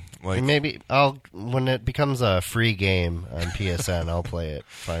timing. Like, Maybe when it becomes a free game on PSN, I'll play it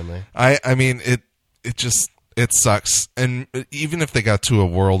finally. I mean, it sucks. And even if they got to a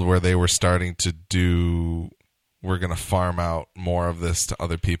world where they were starting to do, we're going to farm out more of this to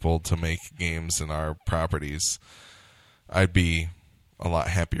other people to make games in our properties, I'd be a lot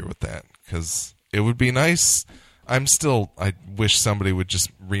happier with that because it would be nice. I wish somebody would just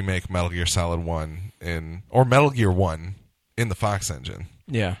remake Metal Gear Solid 1 or Metal Gear 1 in the Fox engine.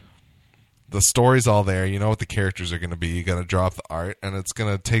 Yeah. The story's all there. You know what the characters are going to be. You got to draw up the art, and it's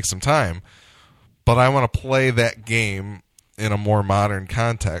going to take some time. But I want to play that game in a more modern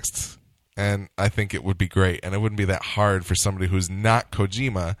context, and I think it would be great. And it wouldn't be that hard for somebody who's not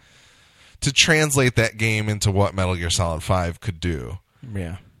Kojima to translate that game into what Metal Gear Solid 5 could do.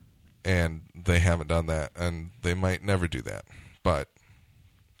 Yeah. And they haven't done that, and they might never do that. But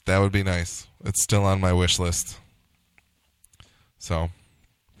that would be nice. It's still on my wish list. So,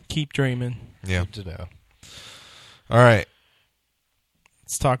 Keep dreaming. yeah. Good to know. All right.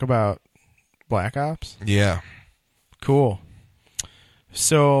 Let's talk about Black Ops. Yeah. Cool.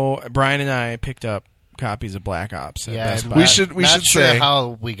 So Brian and I picked up copies of Black Ops at Best Buy. We should Not sure say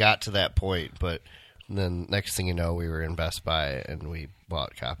how we got to that point, but then next thing you know, we were in Best Buy and we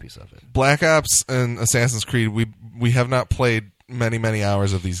bought copies of it. Black Ops and Assassin's Creed, we have not played many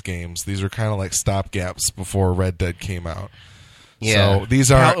hours of these games. These are kind of like stopgaps before Red Dead came out. Yeah. So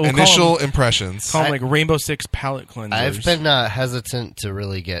these are We'll initial impressions. Call them like Rainbow Six palette cleansers. I've been hesitant to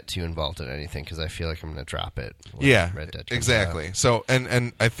really get too involved in anything because I feel like I'm going to drop it. When Yeah, Red Dead comes exactly. out. So,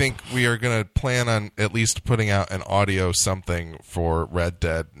 and I think we are going to plan on at least putting out an audio something for Red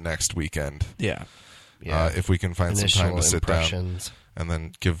Dead next weekend. Yeah. Yeah. If we can find some Initial time to sit down impressions. and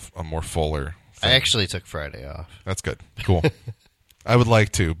then give a more fuller thing. I actually took Friday off. That's good. Cool. I would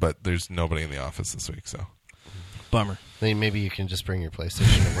like to, but there's nobody in the office this week, so Bummer. Then maybe you can just bring your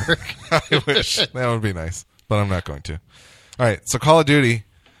PlayStation to work. I wish. That would be nice, but I'm not going to. All right, so Call of Duty.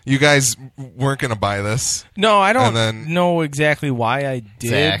 You guys weren't going to buy this. No, I don't And then- know exactly why I did.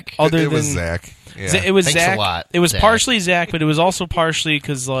 Zach. Other it than was Zach. Yeah. It was Thanks a Zach. lot, It was Zach. partially Zach, but it was also partially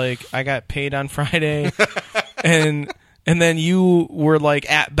because like I got paid on Friday, and then you were like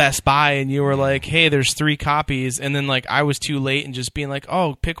at Best Buy and you were like, "Hey, there's 3 copies," and then like I was too late and just being like,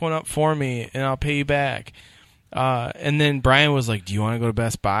 "Oh, pick one up for me and I'll pay you back." And then Brian was like, "Do you want to go to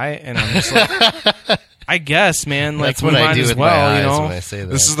Best Buy?" And I'm just like, "I guess, man. Like That's we what I might do as with well, my you eyes know." when I say that.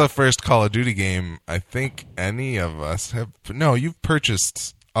 This is the first Call of Duty game I think any of us have. No, you've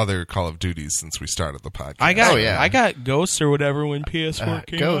purchased other Call of Duties since we started the podcast. I got Ghosts or whatever when PS4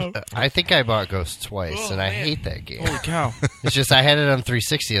 came Ghost, out. I think I bought Ghost twice, and I hate that game. Holy cow! It's just I had it on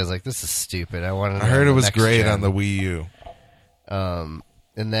 360. I was like, "This is stupid." I wanted. I heard it was next great gen. on the Wii U.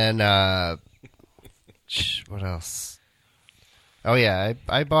 And then what else? Oh yeah,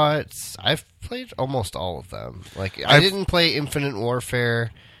 I've played almost all of them. Like I didn't play Infinite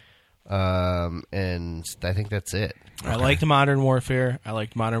Warfare, and I think that's it. I liked Modern Warfare. I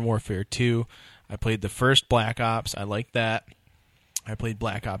liked Modern Warfare 2. I played the first Black Ops. I liked that. I played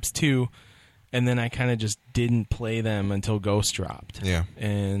Black Ops 2, and then I kind of just didn't play them until Ghost dropped. Yeah.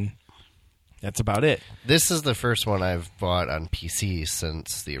 And that's about it. This is the first one I've bought on PC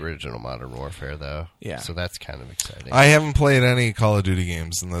since the original Modern Warfare, though. Yeah. So that's kind of exciting. I haven't played any Call of Duty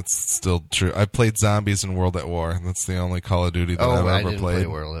games, and that's still true. I played Zombies and World at War. That's the only Call of Duty that I've I ever didn't played. play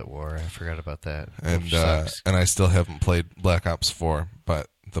World at War. I forgot about that. And Which sucks. I still haven't played Black Ops 4, but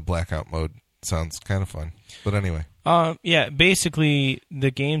the Blackout mode sounds kind of fun. But anyway, Yeah, basically, the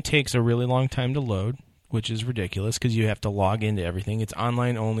game takes a really long time to load, which is ridiculous because you have to log into everything. It's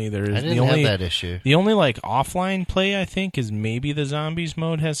online only. I didn't have that issue. The only like offline play I think is maybe the Zombies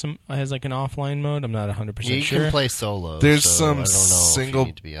mode has like an offline mode. I'm not 100% You sure. can play solo. there's so I some don't know if you single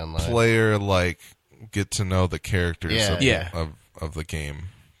need to be online. player like get to know the characters Yeah. of the game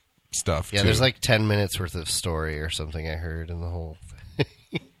stuff. Yeah, too. there's like 10 minutes worth of story or something I heard in the whole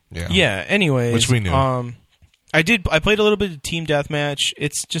thing. Yeah. Anyways, Which we knew. I played a little bit of Team Deathmatch.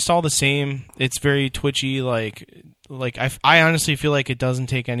 It's just all the same. It's very twitchy. Like I honestly feel like it doesn't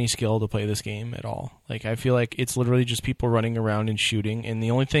take any skill to play this game at all. Like I feel like it's literally just people running around and shooting, and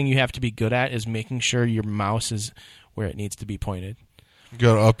the only thing you have to be good at is making sure your mouse is where it needs to be pointed. You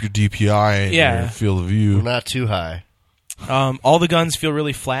got to up your DPI and your field of view. Not too high. All the guns feel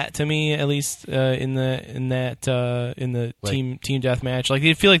really flat to me, at least in the Like, team deathmatch. Like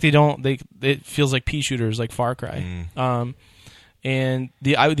they feel like it feels like pea shooters, like Far Cry. And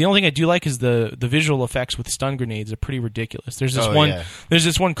the only thing I do like is the visual effects with stun grenades are pretty ridiculous. There's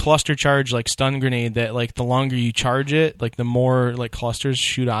this one cluster charge like stun grenade that like the longer you charge it, like the more like clusters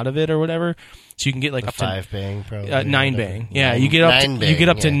shoot out of it or whatever. So you can get like up to 5 bang, probably 9 bang. Yeah, you get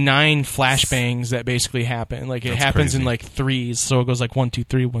up to 9 flash bangs that basically happen. Like it happens in like threes, so it goes like 1 2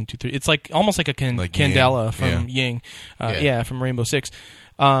 3 1 2 3. It's like almost like a Candela from Ying, from Rainbow Six.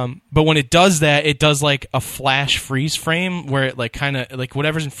 But when it does that, it does like a flash freeze frame where it like kind of like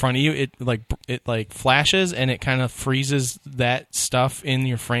whatever's in front of you, it flashes and it kind of freezes that stuff in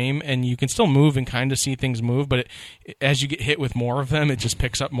your frame, and you can still move and kind of see things move, but as you get hit with more of them, it just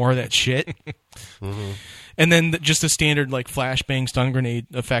picks up more of that shit. And then just the standard like flashbang stun grenade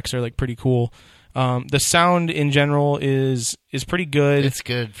effects are like pretty cool. The sound in general is pretty good. It's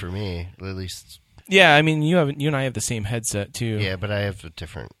good for me, at least. Yeah, I mean, you and I have the same headset too. Yeah, but I have a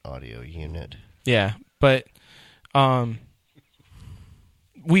different audio unit. Yeah, but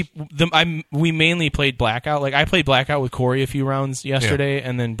we mainly played Blackout. Like I played Blackout with Corey a few rounds yesterday,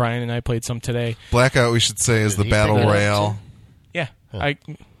 and then Brian and I played some today. Blackout, we should say, is the battle royale. Yeah,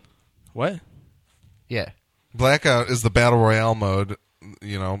 what? Yeah, Blackout is the battle royale mode.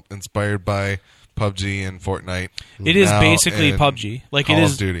 Inspired by PUBG and Fortnite. It is basically PUBG. Like Call it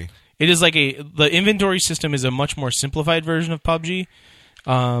is of Duty. It is like the inventory system is a much more simplified version of PUBG.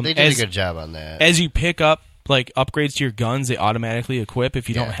 They did a good job on that. As you pick up like upgrades to your guns, they automatically equip if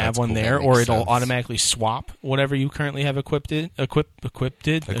you don't have one there, or it'll automatically swap whatever you currently have equipped. I think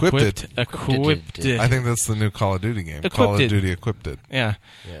that's the new Call of Duty game. Call of Duty Equipped. Yeah.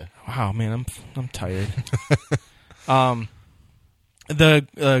 Wow, man, I'm tired. The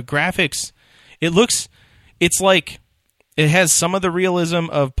graphics, it's like. It has some of the realism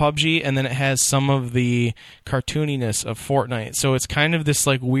of PUBG, and then it has some of the cartooniness of Fortnite. So it's kind of this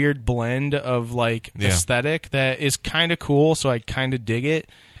like weird blend of like aesthetic that is kind of cool. So I kind of dig it.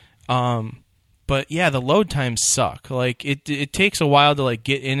 But yeah, the load times suck. Like it takes a while to like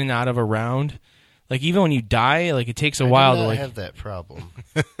get in and out of a round. Like even when you die, like it takes a while to like have that problem.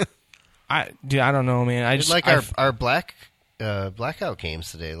 I don't know, man. I just like our Blackout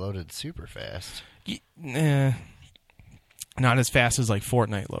games today loaded super fast. Not as fast as like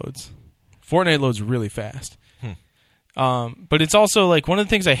Fortnite loads. Fortnite loads really fast. But it's also like one of the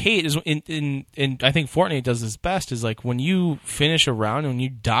things I hate is in I think Fortnite does this best is like when you finish a round and when you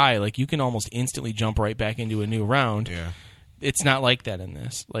die, like you can almost instantly jump right back into a new round. Yeah. It's not like that in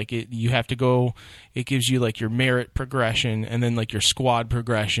this. Like you have to go. It gives you like your merit progression and then like your squad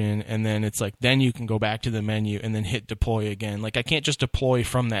progression, and then it's like then you can go back to the menu and then hit deploy again. Like I can't just deploy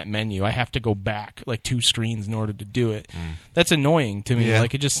from that menu. I have to go back like 2 screens in order to do it. That's annoying to me. Yeah.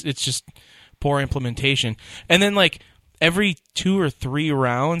 Like it's just poor implementation. And then like every 2 or 3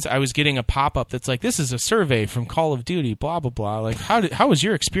 rounds, I was getting a pop-up that's like, this is a survey from Call of Duty, blah, blah, blah. Like, how was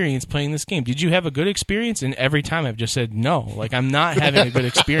your experience playing this game? Did you have a good experience? And every time I've just said no. Like, I'm not having a good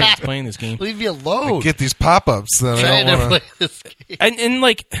experience playing this game. Leave me alone. I get these pop-ups that I don't want to play this game. And,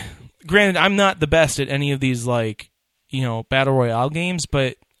 like, granted, I'm not the best at any of these, like, Battle Royale games,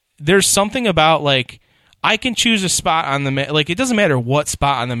 but there's something about, like, I can choose a spot on the map. Like, it doesn't matter what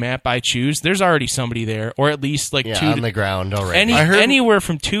spot on the map I choose. There's already somebody there, or at least like 2 on the ground already. Anywhere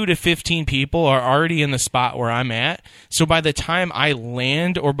from 2 to 15 people are already in the spot where I'm at. So by the time I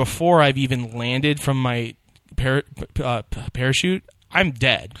land, or before I've even landed from my parachute, I'm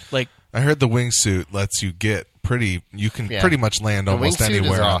dead. Like, I heard the wingsuit lets you get pretty. You can pretty much land almost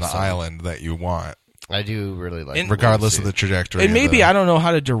anywhere on the island that you want. I do really like regardless of the trajectory. And maybe I don't know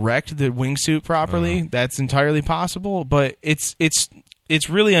how to direct the wingsuit properly. That's entirely possible, but it's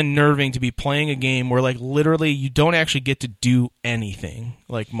really unnerving to be playing a game where like literally you don't actually get to do anything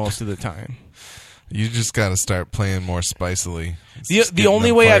like most of the time. You just got to start playing more spicily. The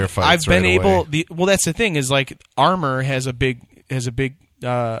only way I've been able that's the thing is like armor has a big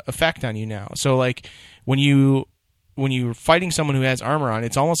effect on you now. So like when you're fighting someone who has armor on,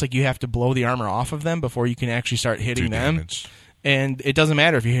 it's almost like you have to blow the armor off of them before you can actually start hitting them. Damage. And it doesn't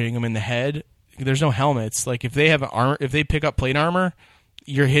matter if you're hitting them in the head, there's no helmets. Like if they have if they pick up plate armor,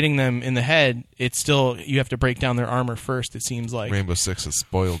 you're hitting them in the head. It's still you have to break down their armor first. It seems like Rainbow Six has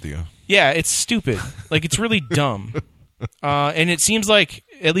spoiled you. Yeah, it's stupid. Like it's really dumb. And it seems like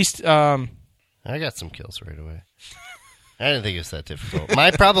at least I got some kills right away. I didn't think it was that difficult. My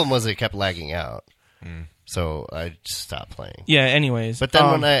problem was it kept lagging out. So I just stopped playing. Yeah, anyways. But then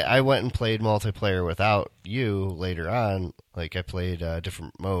when I went and played multiplayer without you later on, like I played a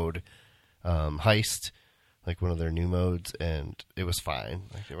different mode, Heist, like one of their new modes, and it was fine.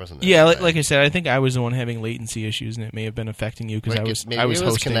 Like it wasn't. Yeah, like I said, I think I was the one having latency issues, and it may have been affecting you because like I was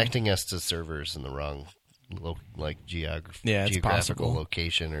hosting. connecting us to servers in the wrong, geographical possible.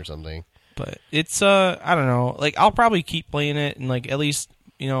 location or something. But it's I don't know. Like I'll probably keep playing it and like at least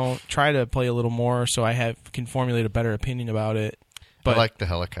try to play a little more so I can formulate a better opinion about it. But I like the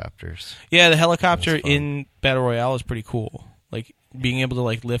helicopters. Yeah, the helicopter in Battle Royale is pretty cool. Like being able to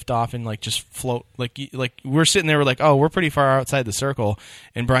like lift off and like just float. Like we're sitting there, we're like, oh, we're pretty far outside the circle,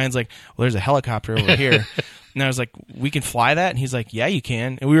 and Brian's like, well, there's a helicopter over here. And I was like, we can fly that? And he's like, yeah, you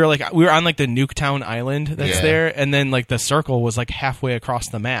can. And we were on like the Nuketown Island that's there, and then like the circle was like halfway across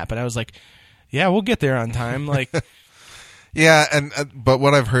the map, and I was like, yeah, we'll get there on time. Like, yeah, but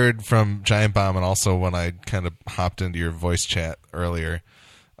what I've heard from Giant Bomb, and also when I kind of hopped into your voice chat earlier,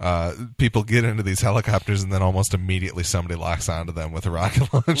 people get into these helicopters and then almost immediately somebody locks onto them with a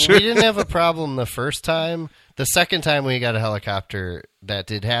rocket launcher. We didn't have a problem the first time. The second time we got a helicopter, that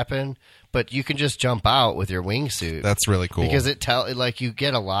did happen. But you can just jump out with your wingsuit. That's really cool because you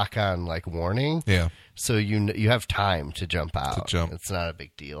get a lock on warning. Yeah. So you have time to jump out. To jump. It's not a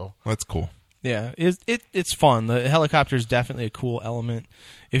big deal. That's cool. Yeah, it's fun. The helicopter is definitely a cool element.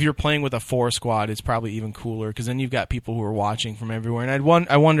 If you're playing with a 4 squad, it's probably even cooler because then you've got people who are watching from everywhere. And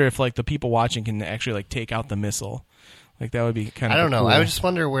I wonder if like the people watching can actually take out the missile. Like that would be kind of. I don't know. Cool. I would just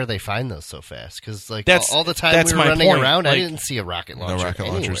wonder where they find those so fast because all the time that's we were my running point. around, like, I didn't see a rocket launcher. No rocket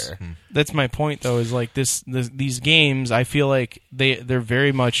launchers. Anywhere. That's my point, though. Is like these games. I feel like they're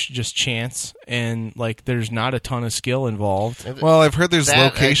very much just chance, and like there's not a ton of skill involved. Well, I've heard there's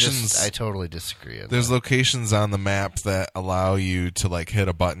locations. I totally disagree. There's locations on the map that allow you to hit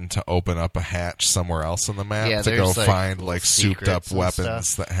a button to open up a hatch somewhere else on the map to go find souped up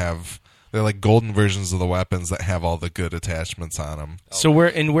weapons that have. They're like golden versions of the weapons that have all the good attachments on them. So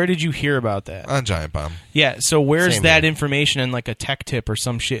where did you hear about that? On Giant Bomb. Yeah, so where's Same that here. information in like a tech tip or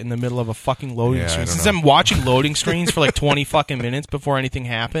some shit in the middle of a fucking loading screen? Since know. I'm watching loading screens for like 20 fucking minutes before anything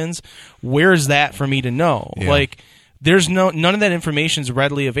happens, where's that for me to know? Yeah. Like there's none of that information's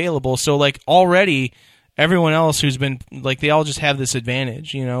readily available. So like already everyone else who's been like they all just have this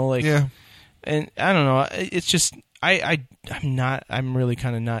advantage, Yeah. And I don't know, it's just I'm really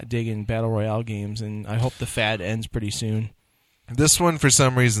kind of not digging Battle Royale games, and I hope the fad ends pretty soon. This one, for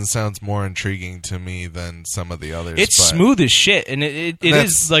some reason, sounds more intriguing to me than some of the others. It's smooth as shit, and it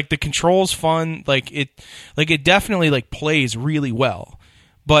is like the controls fun. It definitely plays really well,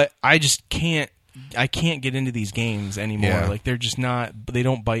 but I just can't get into these games anymore. Yeah. Like they're just not. They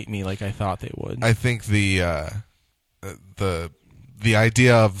don't bite me like I thought they would. I think the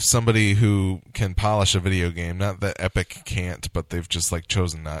idea of somebody who can polish a video game, not that Epic can't, but they've just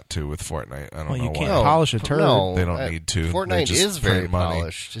chosen not to with Fortnite. I don't know you why. can't polish a turd. No, They don't need to. They Fortnite just is very print money.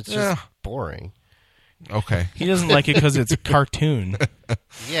 polished. It's just boring. Okay. He doesn't like it because it's a cartoon.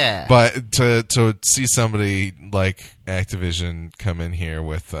 Yeah. But to see somebody like Activision come in here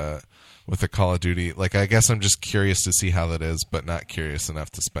with a Call of Duty, I guess I'm just curious to see how that is, but not curious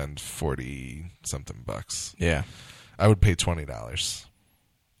enough to spend 40 something bucks. Yeah, I would pay $20,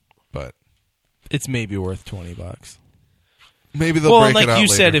 but it's maybe worth $20. maybe they'll break like it out you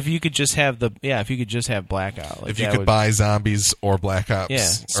later. said, if you could just have Blackout, if you could buy Zombies or Black Ops, Yeah,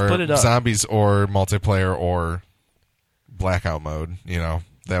 or split it up. Zombies or multiplayer or Blackout mode,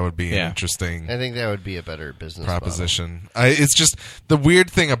 that would be an interesting I think that would be a better business proposition. It's just the weird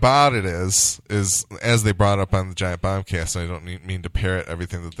thing about it is as they brought up on the Giant Bombcast, and I don't mean to parrot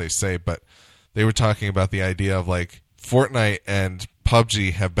everything that they say, but they were talking about the idea of Fortnite and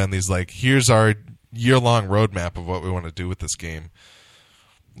PUBG have been these here's our year-long roadmap of what we want to do with this game.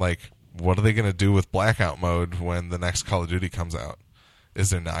 What are they going to do with Blackout mode when the next Call of Duty comes out? Is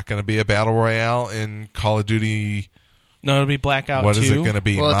there not going to be a battle royale in Call of Duty? No, it'll be Blackout 2. What is it going to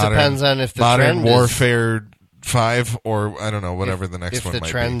be? Well, it depends on if the Modern trend Warfare 5 or I don't know, whatever the next one might be. If the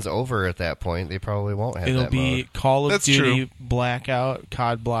trend's over at that point, they probably won't have It'll that be mode. Call of That's Duty, true. Blackout,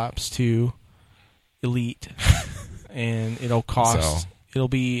 COD Blops 2, Elite, and it'll cost. So. It'll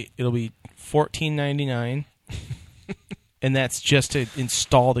be $14.99. and that's just to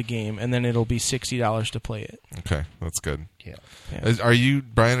install the game, and then it'll be $60 to play it. Okay, that's good. Yeah. Are you,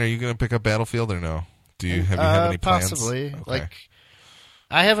 Brian? Are you going to pick up Battlefield or no? Have you have any plans? Possibly. Okay. Like,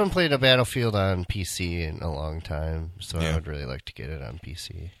 I haven't played a Battlefield on PC in a long time, so I would really like to get it on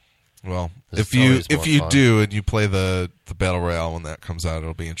PC. Well, It's if you fun. do and you play the Battle Royale when that comes out,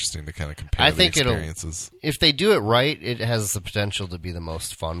 it'll be interesting to kind of compare I think the experiences. if they do it right, it has the potential to be the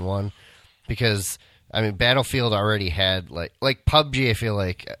most fun one, because I mean, Battlefield already had like PUBG. I feel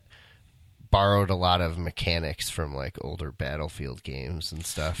like borrowed a lot of mechanics from like older Battlefield games and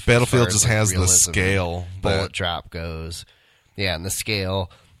stuff. Battlefield as just far as, has like, the realism, scale bullet drop goes, and the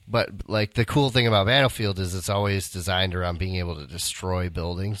scale. But like the cool thing about Battlefield is it's always designed around being able to destroy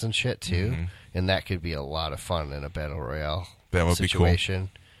buildings and shit too, and that could be a lot of fun in a battle royale That would situation.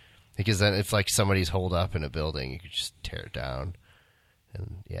 Because then if like somebody's holed up in a building, you could just tear it down,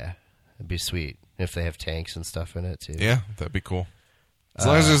 and yeah, it'd be sweet if they have tanks and stuff in it too. Yeah, that'd be cool. As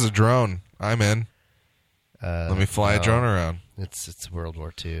long as there's a drone, I'm in. Let me fly a drone around. It's World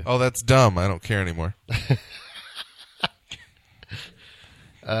War II. Oh, that's dumb. I don't care anymore.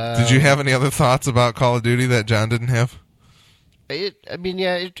 Did you have any other thoughts about Call of Duty that John didn't have?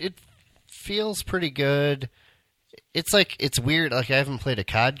 It feels pretty good. It's like, it's weird. Like, I haven't played a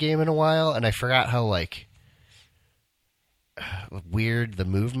COD game in a while, and I forgot how like weird the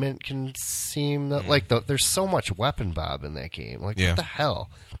movement can seem. Like, there's so much weapon bob in that game. Like, what the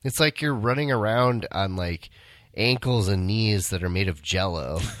hell? It's like you're running around on like ankles and knees that are made of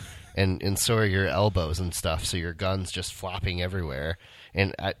Jello, and so are your elbows and stuff. So your gun's just flopping everywhere.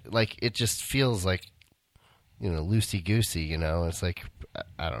 And it just feels like, loosey goosey. It's like,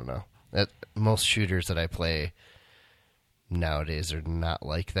 I don't know. Most shooters that I play nowadays are not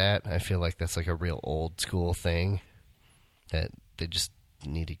like that. I feel like that's like a real old school thing that they just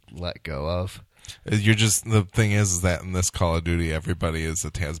need to let go of. The thing is that in this Call of Duty, everybody is a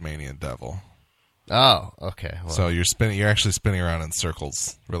Tasmanian devil. Oh, okay. Well, so you're actually spinning around in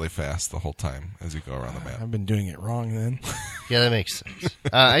circles really fast the whole time as you go around the map. I've been doing it wrong then. Yeah, that makes sense.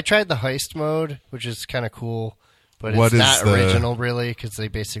 I tried the heist mode, which is kind of cool, but What it's is not original really, because they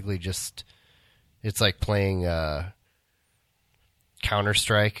basically it's like playing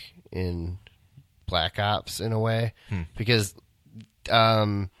Counter-Strike in Black Ops in a way, because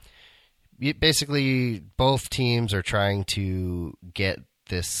basically both teams are trying to get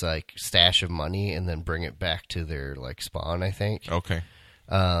this like stash of money and then bring it back to their like spawn, I think. Okay.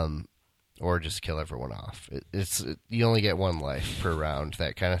 Or just kill everyone off. You only get one life per round,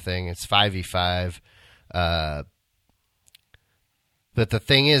 that kind of thing. It's 5v5. But the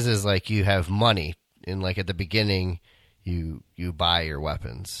thing is like you have money, and like at the beginning you buy your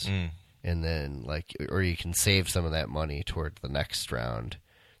weapons, and then like, or you can save some of that money toward the next round.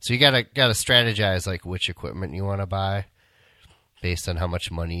 So you gotta strategize like which equipment you want to buy based on how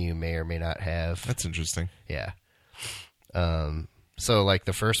much money you may or may not have. That's interesting. Yeah. So like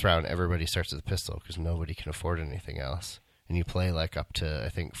the first round, everybody starts with a pistol because nobody can afford anything else, and you play like up to I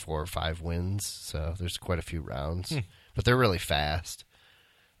think 4 or 5 wins. So there's quite a few rounds, but they're really fast.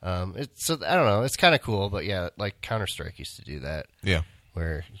 So I don't know. It's kind of cool, but yeah, like Counter-Strike used to do that. Yeah.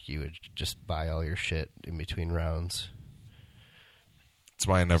 Where you would just buy all your shit in between rounds. That's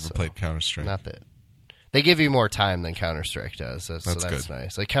why I never played Counter-Strike. Not that. They give you more time than Counter-Strike does, so that's good.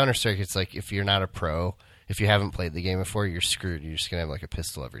 nice. Like Counter-Strike, it's like if you're not a pro, if you haven't played the game before, you're screwed. You're just going to have like a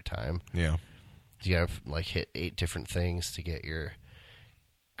pistol every time. Yeah. You got to like hit 8 different things to get your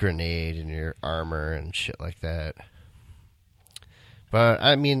grenade and your armor and shit like that. But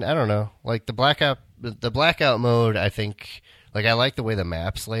I mean, I don't know. Like the blackout mode, I think, like I like the way the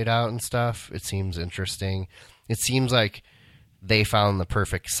map's laid out and stuff. It seems interesting. It seems like they found the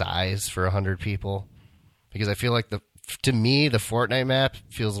perfect size for 100 people, because I feel like to me the Fortnite map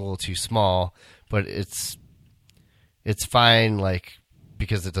feels a little too small, but it's fine, like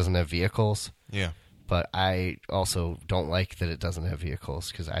because it doesn't have vehicles. Yeah. But I also don't like that it doesn't have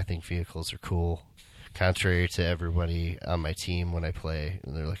vehicles, because I think vehicles are cool. Contrary to everybody on my team when I play,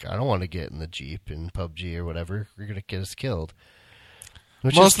 and they're like, I don't want to get in the Jeep in PUBG or whatever. You're going to get us killed.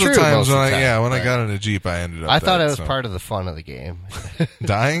 Which most is of the true times most when of the time, I got in a Jeep, I ended up I thought dead, it was part of the fun of the game.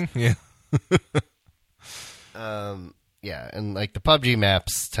 Dying? Yeah. Yeah, and like the PUBG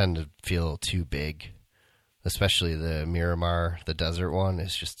maps tend to feel too big, especially the Miramar, the desert one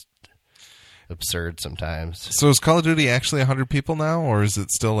is just absurd sometimes. So is Call of Duty actually 100 people now, or is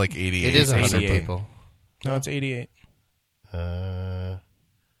it still like 88? It is 100 88. people. No, it's 88.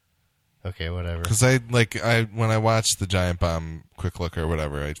 Okay, whatever. Because when I watched the Giant Bomb Quick Look or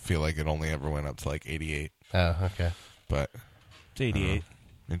whatever, I feel like it only ever went up to like 88. Oh, okay. But It's 88.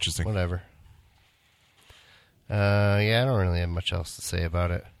 interesting. Whatever. Yeah, I don't really have much else to say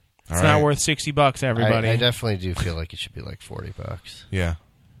about it. It's not worth $60, everybody. I definitely do feel like it should be like $40. Yeah.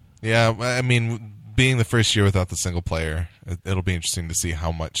 Yeah, I mean, being the first year without the single player, it'll be interesting to see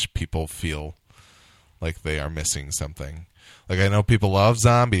how much people feel like they are missing something. Like, I know people love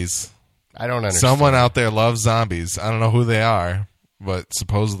zombies. I don't understand. Someone out there loves zombies. I don't know who they are, but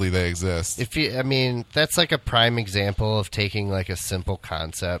supposedly they exist. That's like a prime example of taking like a simple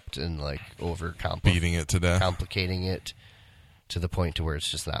concept and like Beating it to death. complicating it to the point to where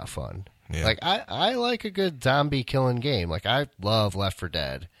it's just not fun. Yeah. Like I like a good zombie killing game. Like I love Left 4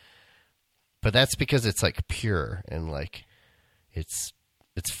 Dead, but that's because it's like pure and like it's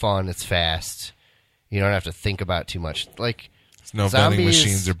fun. It's fast. You don't have to think about too much. Like There's no zombies, vending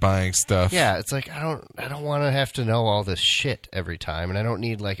machines or buying stuff. Yeah, it's like I don't want to have to know all this shit every time, and I don't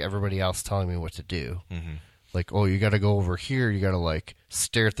need like everybody else telling me what to do. Mm-hmm. Like, oh, you got to go over here. You got to like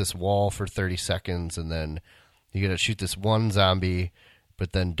stare at this wall for 30 seconds, and then you got to shoot this one zombie,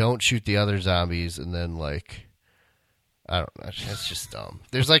 but then don't shoot the other zombies, and then like I don't know. It's just dumb.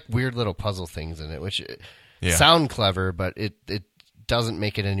 There's like weird little puzzle things in it, which sound clever, but it doesn't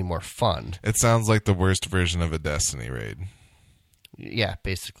make it any more fun. It sounds like the worst version of a Destiny raid. Yeah,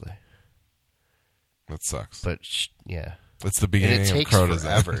 basically. That sucks. But yeah, it's the beginning and it takes of Crota's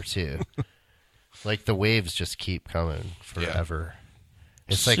forever too. Like the waves just keep coming forever.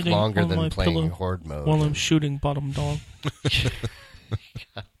 Yeah. It's like longer than playing Horde mode. While I'm shooting bottom dog.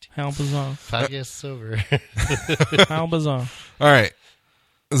 How bizarre. Podcast over. How bizarre. All right.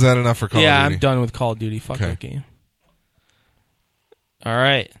 Is that enough for Call of Duty? Yeah, I'm done with Call of Duty. Fuck that game. All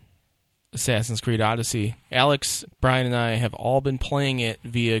right. Assassin's Creed Odyssey. Alex, Brian, and I have all been playing it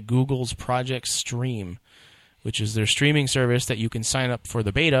via Google's Project Stream, which is their streaming service that you can sign up for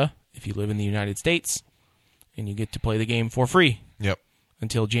the beta if you live in the United States, and you get to play the game for free. Yep.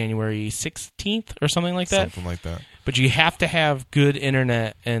 Until January 16th or something like that. Something like that. But you have to have good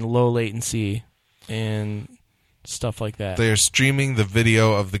internet and low latency and stuff like that. They are streaming the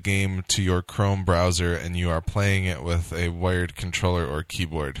video of the game to your Chrome browser, and you are playing it with a wired controller or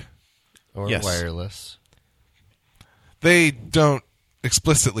keyboard. Or wireless. They don't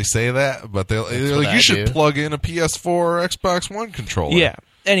explicitly say that, but they're like, you should plug in a PS4 or Xbox One controller. Yeah.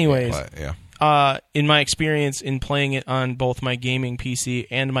 Anyways. But, yeah. In my experience in playing it on both my gaming PC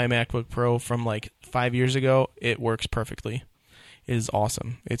and my MacBook Pro from like 5 years ago, it works perfectly. It is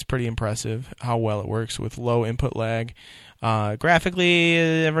awesome. It's pretty impressive how well it works with low input lag. Graphically,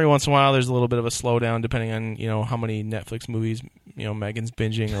 every once in a while, there's a little bit of a slowdown depending on how many Netflix movies Megan's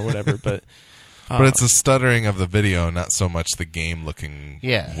binging or whatever. But it's the stuttering of the video, not so much the game looking.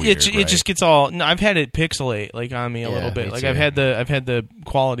 Yeah, weird, it just gets all. I've had it pixelate like on me a little bit. Like too. I've had the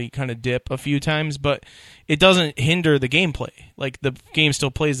quality kind of dip a few times, but it doesn't hinder the gameplay. Like the game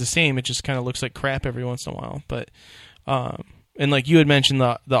still plays the same. It just kind of looks like crap every once in a while. But and like you had mentioned,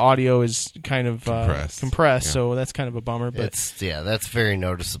 the audio is kind of compressed, so that's kind of a bummer. But that's very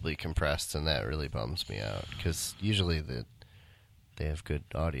noticeably compressed, and that really bums me out because usually they have good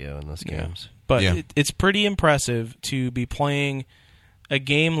audio in those games. But it's pretty impressive to be playing a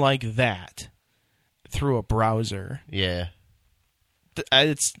game like that through a browser. Yeah,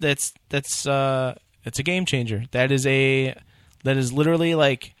 it's a game changer. That is literally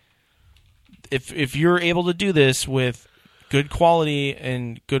like if you're able to do this with good quality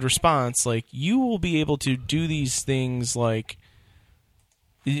and good response, like you will be able to do these things. Like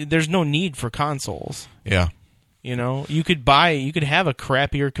there's no need for consoles. Yeah. You could have a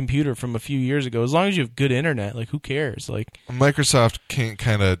crappier computer from a few years ago as long as you have good internet. Like, who cares? Like, Microsoft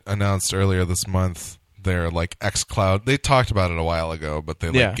kind of announced earlier this month their like xCloud. They talked about it a while ago, but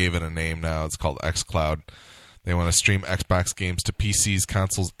they gave it a name now. It's called xCloud. They want to stream Xbox games to PCs,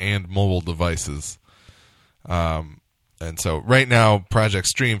 consoles, and mobile devices. And so right now, Project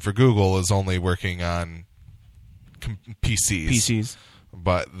Stream for Google is only working on PCs.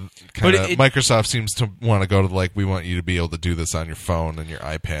 But Microsoft seems to want to go to we want you to be able to do this on your phone and your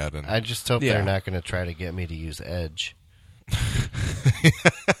iPad. And I just hope they're not going to try to get me to use Edge.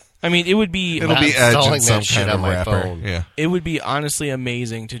 I mean, it'll be Edge and some kind of wrapper. Phone. Yeah, it would be honestly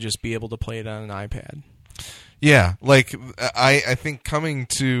amazing to just be able to play it on an iPad. Yeah, like I think coming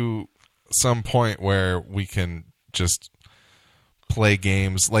to some point where we can just play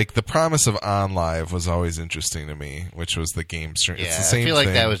games, like the promise of OnLive was always interesting to me, which was the game stream. Yeah, it's the same I feel like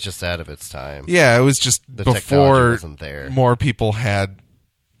thing. that was just out of its time. Yeah, it was just the before wasn't there. More people had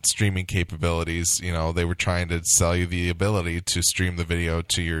streaming capabilities. They were trying to sell you the ability to stream the video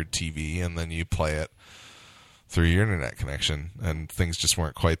to your TV, and then you play it through your internet connection, and things just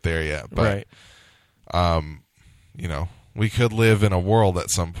weren't quite there yet. But, right. we could live in a world at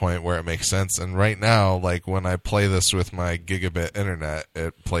some point where it makes sense. And right now, like when I play this with my gigabit internet,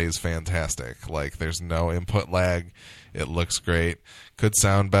 it plays fantastic. Like there's no input lag. It looks great. Could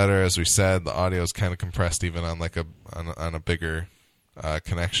sound better, as we said. The audio is kind of compressed even on like on a bigger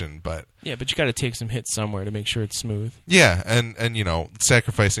connection, but Yeah, but you got to take some hits somewhere to make sure it's smooth. yeah, and you know,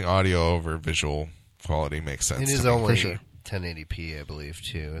 sacrificing audio over visual quality makes sense. It is to me. only for sure. 1080p, I believe,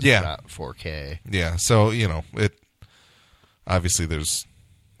 too. It's Yeah. not 4K. Yeah, so you know, it obviously there's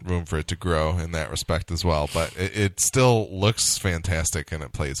room for it to grow in that respect as well, but it still looks fantastic and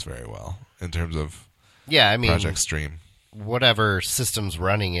it plays very well in terms of Yeah, I mean, Project Stream. whatever system's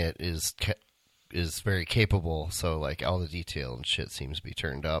running it is very capable. So like all the detail and shit seems to be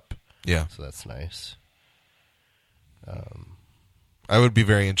turned up. Yeah, So that's nice. I would be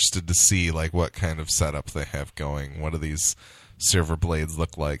very interested to see like what kind of setup they have going. What do these server blades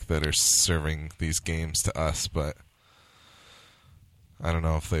look like that are serving these games to us? But I don't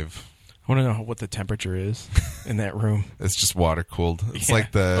know if they've. I want to know what the temperature is in that room. It's just water cooled. It's Yeah. like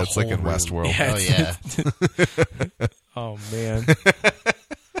it's like whole in room. Westworld. Yeah. Oh yeah, Oh man,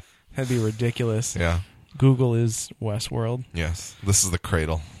 that'd be ridiculous. Yeah. Google is Westworld. Yes. This is the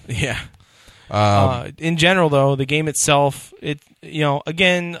cradle. Yeah. In general, though, the game itself,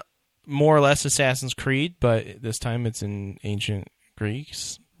 again, more or less Assassin's Creed, but this time it's in ancient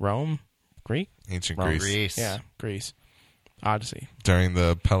Greece, Greek, Ancient Rome. Greece. Greece. yeah, Greece, Odyssey, During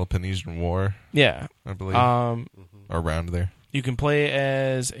the Peloponnesian War, yeah. I believe. Around there. You can play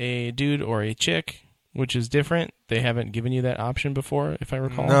as a dude or a chick, which is different. They haven't given you that option before, if I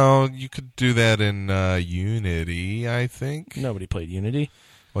recall. No, you could do that in Unity, I think. Nobody played Unity.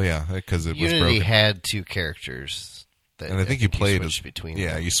 Well, yeah, because it was Unity broken. had two characters. That And I think you played switched as between.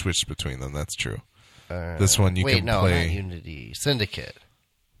 Yeah, them. you switched between them. That's true. This one you wait, can no, play. not Unity. Syndicate,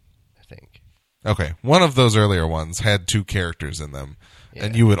 I think. Okay, one of those earlier ones had two characters in them,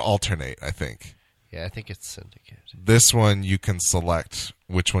 and Yeah. you would alternate, I think. Yeah, I think it's Syndicate. This one you can select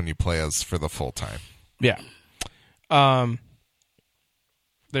which one you play as for the full time. Yeah.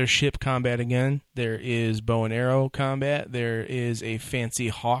 There's ship combat again. There is bow and arrow combat. There is a fancy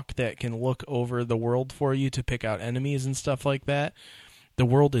hawk that can look over the world for you to pick out enemies and stuff like that. The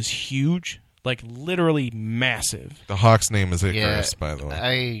world is huge, like literally massive. The hawk's name is Yeah, Icarus, by the way.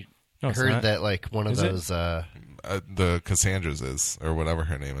 I No, it's heard not. that like one of Is it? those. The Cassandra's is, or whatever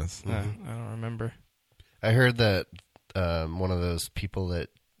her name is. I don't remember. I heard that one of those people that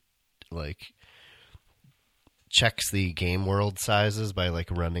like checks the game world sizes by like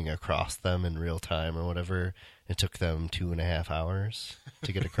running across them in real time or whatever. It took them 2.5 hours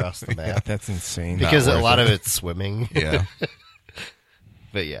to get across the map That's insane. because a worth lot it. of it's swimming. Yeah.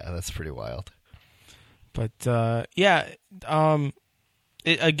 But yeah, that's pretty wild. But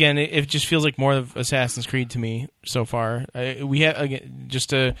it just feels like more of Assassin's Creed to me so far. Just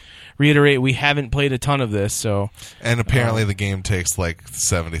to reiterate, we haven't played a ton of this, so And apparently the game takes like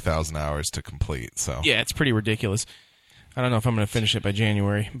 70,000 hours to complete. So yeah, it's pretty ridiculous. I don't know if I'm going to finish it by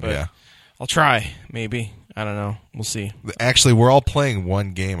January, but yeah. I'll try. Maybe, I don't know. We'll see. Actually, we're all playing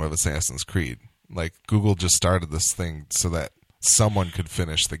one game of Assassin's Creed. Like Google just started this thing so that someone could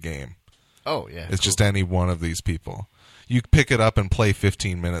finish the game. Oh yeah, It's cool. just any one of these people. You pick it up and play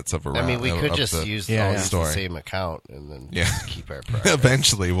 15 minutes of a round. I mean, we could of just the use yeah, all yeah. use story. the same account and then Yeah. just keep our progress.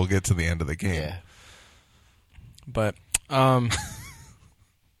 Eventually, we'll get to the end of the game. Yeah, But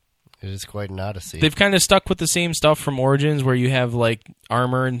it is quite an odyssey. they've kind of stuck with the same stuff from Origins, where you have like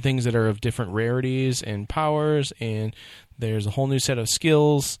armor and things that are of different rarities and powers, and there's a whole new set of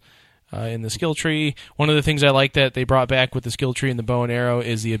skills in the skill tree. One of the things I like that they brought back with the skill tree and the bow and arrow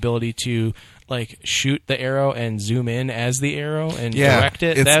is the ability to like shoot the arrow and zoom in as the arrow and Yeah, direct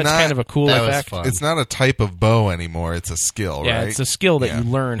it. it's That's not- kind of a cool that was effect. fun. It's not a type of bow anymore. It's a skill, Yeah, right? it's a skill that Yeah. you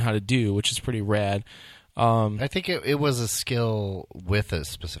learn how to do, which is pretty rad. I think it was a skill with a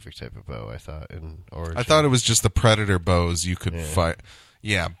specific type of bow. I thought in Origin. I thought it was just the predator bows you could fight.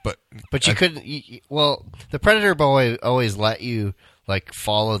 Yeah, but But you couldn't. Well, the Predator bow always let you like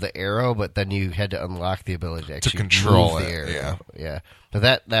follow the arrow, but then you had to unlock the ability to actually control move the it, arrow. yeah. Yeah.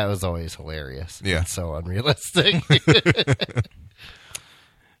 But that was always hilarious. Yeah. It's so unrealistic.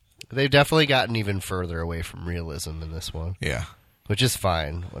 They've definitely gotten even further away from realism in this one, yeah. which is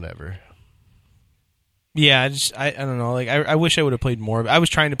fine. Whatever. Yeah, I don't know. Like I wish I would have played more. I was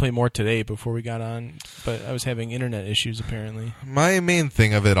trying to play more today before we got on, but I was having internet issues apparently. My main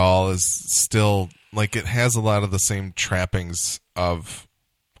thing of it all is still like it has a lot of the same trappings of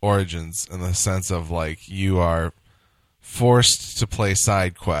Origins in the sense of like you are forced to play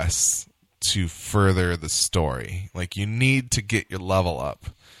side quests to further the story. Like you need to get your level up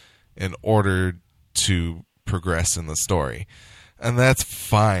in order to progress in the story. And that's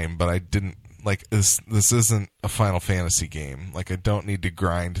fine, but I didn't like this isn't a Final Fantasy game. Like I don't need to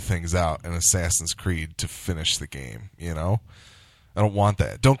grind things out in Assassin's Creed to finish the game, you know? I don't want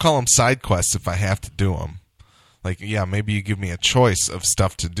that. Don't call them side quests if I have to do them. Like, yeah, maybe you give me a choice of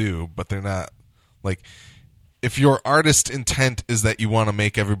stuff to do, but they're not like if your artist intent is that you want to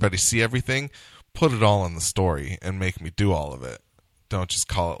make everybody see everything, put it all in the story and make me do all of it. Don't just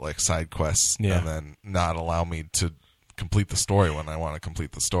call it like side quests and then not allow me to complete the story when I want to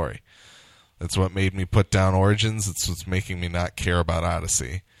complete the story. That's what made me put down Origins. It's what's making me not care about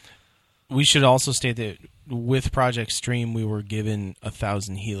Odyssey. We should also state that with Project Stream, we were given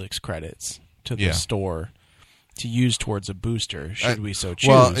 1,000 Helix credits to the store to use towards a booster, should we so choose.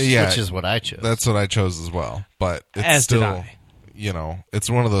 Well, yeah, which is what I chose. That's what I chose as well. But it's As still, did I. You know, it's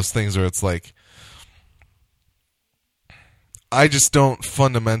one of those things where it's like, I just don't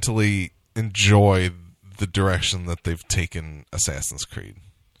fundamentally enjoy the direction that they've taken Assassin's Creed.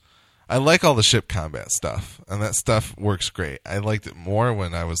 I like all the ship combat stuff, and that stuff works great. I liked it more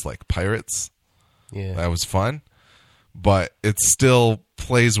when I was like Pirates. Yeah. That was fun. But it still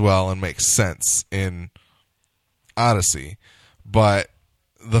plays well and makes sense in Odyssey. But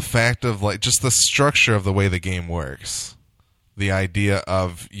the fact of like just the structure of the way the game works, the idea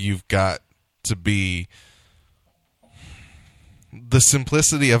of you've got to be the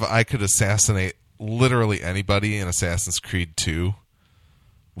simplicity of I could assassinate literally anybody in Assassin's Creed 2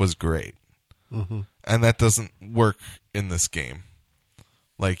 was great. Mm-hmm. And that doesn't work in this game.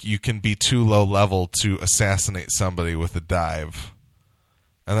 Like, you can be too low level to assassinate somebody with a dive.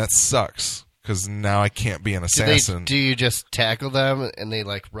 And that sucks, because now I can't be an assassin. Do you just tackle them and they,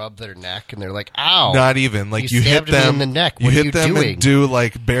 like, rub their neck and they're like, ow? Not even. Like, you hit stabbed me them in the neck. You What are hit you them doing? and do,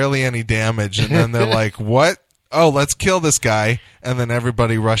 like, barely any damage, and then they're like, what? Oh, let's kill this guy. And then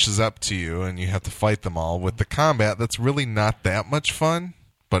everybody rushes up to you, and you have to fight them all. With the combat, that's really not that much fun,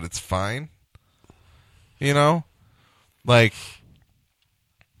 but it's fine. You know? Like,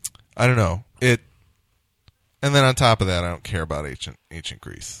 I don't know. And then on top of that, I don't care about ancient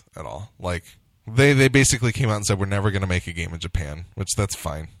Greece at all. Like, they basically came out and said, we're never going to make a game in Japan, which that's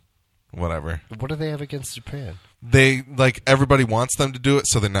fine. Whatever. What do they have against Japan? They, like, everybody wants them to do it,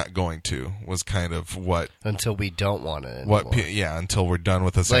 so they're not going to, was kind of what... Until we don't want it anymore. Until we're done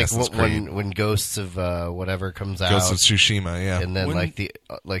with Assassin's Creed. When Ghosts of whatever comes out. Ghosts of Tsushima, yeah. And then,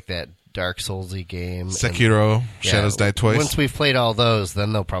 like that Dark Soulsy game. Sekiro, Shadows Die Twice. Once we've played all those,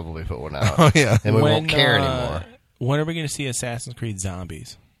 then they'll probably put one out. Oh, yeah. And we won't care anymore. When are we going to see Assassin's Creed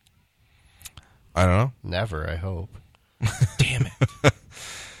Zombies? I don't know. Never, I hope. Damn it.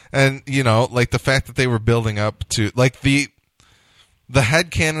 And, you know, like the fact that they were building up to, like the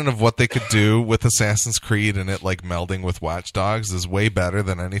headcanon of what they could do with Assassin's Creed and it like melding with Watch Dogs is way better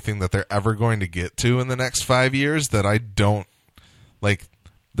than anything that they're ever going to get to in the next 5 years. That I don't, like,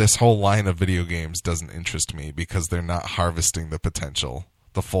 this whole line of video games doesn't interest me because they're not harvesting the potential,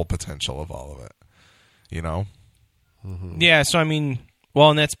 the full potential of all of it, you know? Mm-hmm. Yeah, so I mean,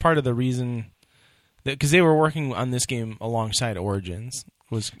 well, and that's part of the reason, because they were working on this game alongside Origins,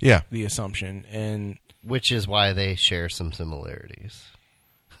 was the assumption, and which is why they share some similarities.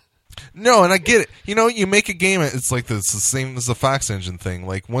 No, and I get it. You know, you make a game, it's like it's the same as the Fox Engine thing.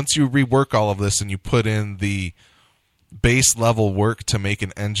 Like, once you rework all of this and you put in the base level work to make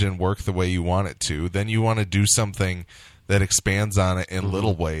an engine work the way you want it to, then you want to do something that expands on it in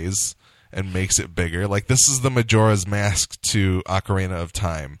little ways and makes it bigger. Like, this is the Majora's Mask to Ocarina of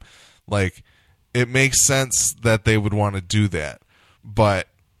Time. Like, it makes sense that they would want to do that. But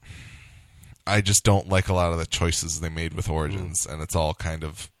I just don't like a lot of the choices they made with Origins, and it's all kind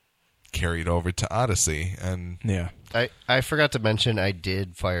of carried over to Odyssey. And yeah, I forgot to mention I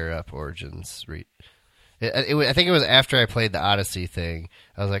did fire up Origins. I think it was after I played the Odyssey thing.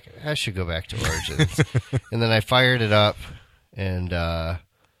 I was like, I should go back to Origins, and then I fired it up, and I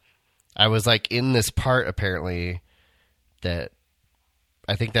was like in this part apparently that.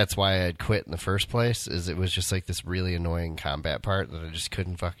 I think that's why I had quit in the first place, is it was just like this really annoying combat part that I just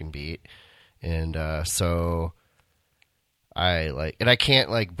couldn't fucking beat. And so I can't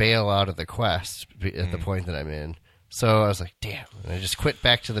like bail out of the quest at the point that I'm in. So I was like, damn. And I just quit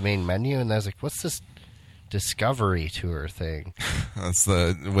back to the main menu, and I was like, what's this Discovery Tour thing? That's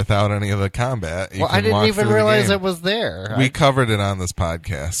without any of the combat. Well, I didn't even realize it was there. We covered it on this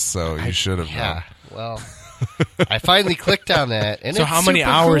podcast, so you should have known. Yeah, well... I finally clicked on that, and so it's how many super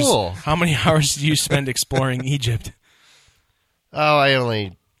hours? cool. How many hours do you spend exploring Egypt? Oh, I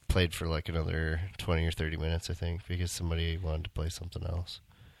only played for like another 20 or 30 minutes, I think, because somebody wanted to play something else.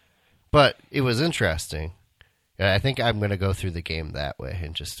 But it was interesting, And I think I'm going to go through the game that way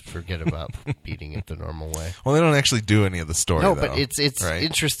and just forget about beating it the normal way. Well, they don't actually do any of the story. No, though, but it's right?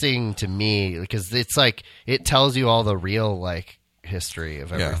 interesting to me because it's like it tells you all the real like history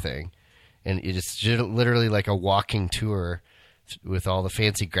of everything, and it's literally like a walking tour with all the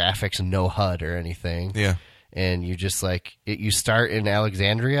fancy graphics and no HUD or anything. Yeah. And you just like you start in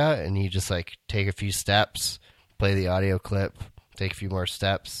Alexandria and you just like take a few steps, play the audio clip, take a few more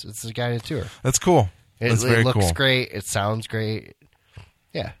steps. It's a guided tour. That's cool. That's very it looks cool. great. It sounds great.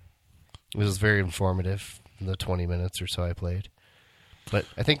 Yeah. It was very informative in the 20 minutes or so I played. But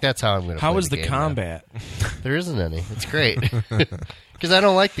I think that's how I'm going to play How was the game combat? now. There isn't any. It's great. Because I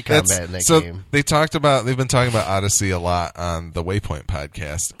don't like the combat in that game. They've been talking about Odyssey a lot on the Waypoint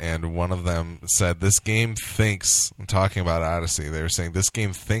podcast, and one of them said this game thinks, I'm talking about Odyssey, they were saying this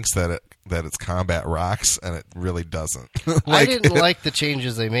game thinks that its combat rocks, and it really doesn't. I didn't like the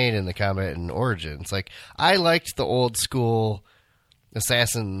changes they made in the combat in Origins. Like, I liked the old school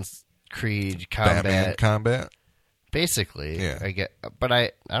Assassin's Creed combat. Batman combat? Basically, Yeah. but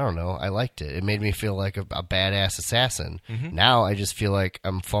I don't know. I liked it. It made me feel like a badass assassin. Mm-hmm. Now I just feel like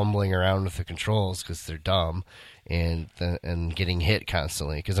I'm fumbling around with the controls because they're dumb and getting hit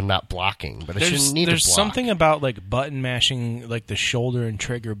constantly because I'm not blocking. But I shouldn't need to block. There's something about like button mashing, like the shoulder and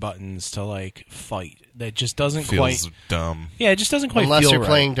trigger buttons to like fight that just doesn't Feels quite. dumb. Yeah, it just doesn't quite Unless feel you're right.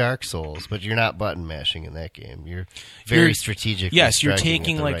 playing Dark Souls, but you're not button mashing in that game. You're very strategic. Yes, you're striking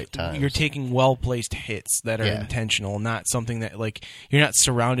taking at the like right times. you're taking well placed hits that are Yeah. intentional, not something that like you're not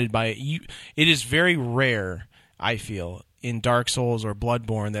surrounded by it. It is very rare, I feel, in Dark Souls or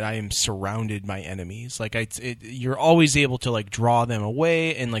Bloodborne that I am surrounded by enemies. Like you're always able to like draw them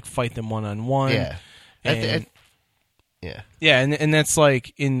away and like fight them one on one. Yeah. Yeah. Yeah, and that's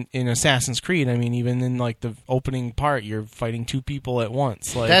like in Assassin's Creed. I mean, even in like the opening part, you're fighting two people at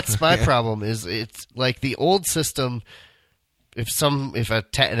once. Like That's my problem. Is it's like the old system. If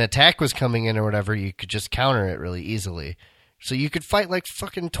an attack was coming in or whatever, you could just counter it really easily. So you could fight like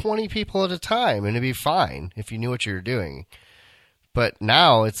fucking 20 people at a time, and it'd be fine if you knew what you were doing. But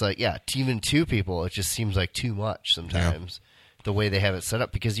now it's like, even 2 people, it just seems like too much sometimes. The way they have it set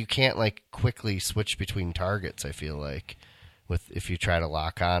up, because you can't like quickly switch between targets. I feel like if you try to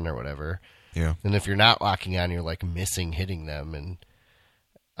lock on or whatever. Yeah. And if you're not locking on, you're like missing hitting them. And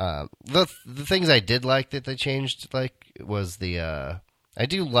the things I did like that they changed, like, was I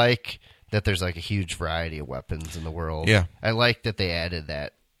do like that there's like a huge variety of weapons in the world. Yeah. I like that they added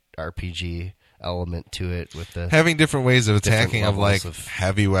that RPG element to it with the having different ways of attacking of like levels of-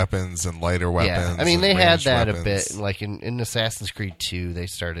 heavy weapons and lighter weapons. I mean, and they had ranged that weapons. a bit. Like in Assassin's Creed 2, they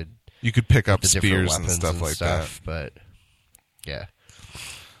started You could pick up the different spears and weapons stuff like stuff, but yeah. that.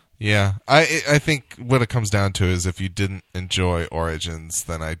 Yeah, I think what it comes down to is if you didn't enjoy Origins,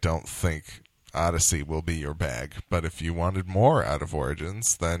 then I don't think Odyssey will be your bag. But if you wanted more out of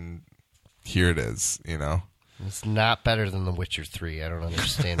Origins, then here it is. You know. It's not better than The Witcher 3. I don't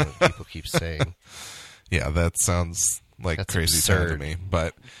understand what people keep saying. Yeah, that sounds like That's crazy absurd. time to me.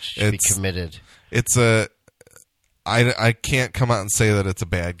 But Should be it's committed. I can't come out and say that it's a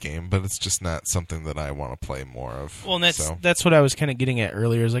bad game, but it's just not something that I want to play more of. Well, and so. that's what I was kind of getting at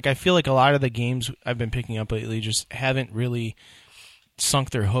earlier. Is like I feel like a lot of the games I've been picking up lately just haven't really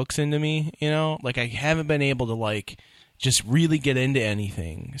sunk their hooks into me. You know, like I haven't been able to like just really get into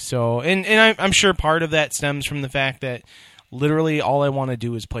anything. So, and I'm sure part of that stems from the fact that literally all I want to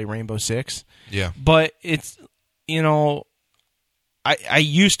do is play Rainbow Six. Yeah. But it's, you know, I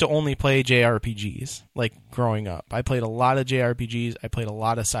used to only play JRPGs, like, growing up. I played a lot of JRPGs. I played a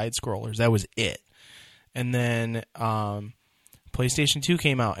lot of side-scrollers. That was it. And then PlayStation 2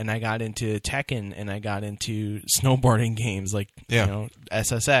 came out, and I got into Tekken, and I got into snowboarding games, like, Yeah. you know,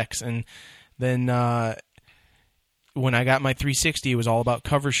 SSX. And then when I got my 360, it was all about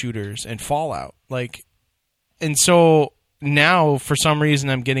cover shooters and Fallout. Like, and so now, for some reason,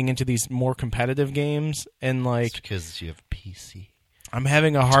 I'm getting into these more competitive games, and, like, It's because you have a PC. I'm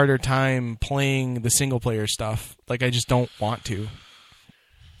having a harder time playing the single player stuff. Like, I just don't want to.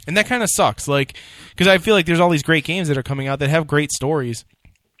 And that kind of sucks. Like, because I feel like there's all these great games that are coming out that have great stories,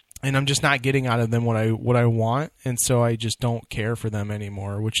 and I'm just not getting out of them what I want, and so I just don't care for them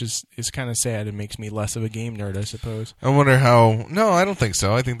anymore, which is kind of sad. It makes me less of a game nerd, I suppose. I wonder how. No, I don't think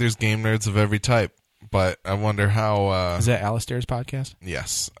so. I think there's game nerds of every type, but I wonder how. Is that Alistair's podcast?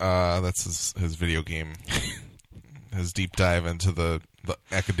 Yes, that's his video game. His deep dive into the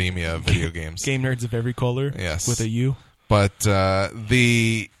academia of video games. Game nerds of every color. Yes. With a U. But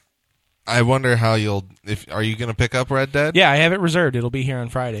I wonder how are you going to pick up Red Dead? Yeah, I have it reserved. It'll be here on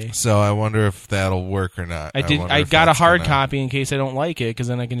Friday. So I wonder if that'll work or not. I wonder I if got a that's hard gonna copy in case I don't like it, because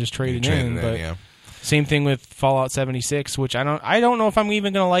then I can just trade it trade in. it But yeah. Same thing with Fallout 76, which I don't know if I'm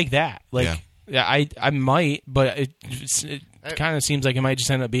even going to like that. Like, yeah, I might, but it kind of seems like it might just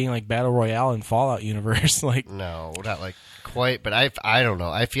end up being like Battle Royale in Fallout universe. Like, no, not like quite, but I don't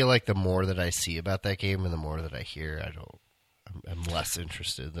know. I feel like the more that I see about that game and the more that I hear, I'm less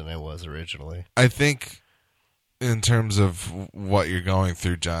interested than I was originally. I think in terms of what you're going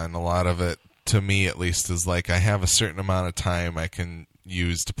through, John, a lot of it, to me at least, is like I have a certain amount of time I can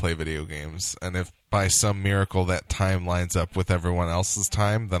use to play video games, and if by some miracle that time lines up with everyone else's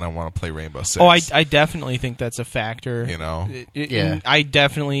time, then I want to play Rainbow Six. Oh, I definitely think that's a factor. You know, yeah. I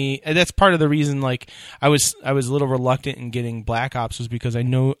definitely, that's part of the reason. Like, I was a little reluctant in getting Black Ops was because I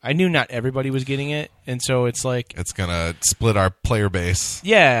knew not everybody was getting it, and so it's like it's gonna split our player base.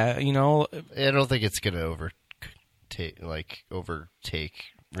 Yeah, you know, I don't think it's gonna overtake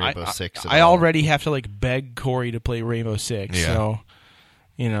Rainbow Six. I already have to like beg Corey to play Rainbow Six, so.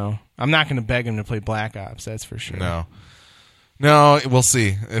 You know, I'm not going to beg him to play Black Ops. That's for sure. No, we'll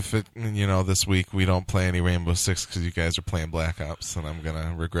see if this week we don't play any Rainbow Six because you guys are playing Black Ops, and I'm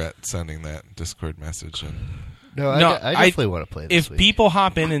gonna regret sending that Discord message. I definitely want to play this if week. people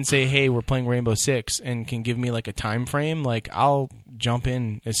hop in and say, "Hey, we're playing Rainbow Six," and can give me like a time frame, like I'll jump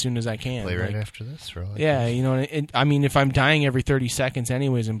in as soon as I can. Play right after this, right? Yeah, you know. I mean, if I'm dying every 30 seconds,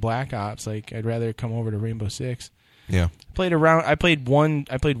 anyways, in Black Ops, like I'd rather come over to Rainbow Six. Yeah, I played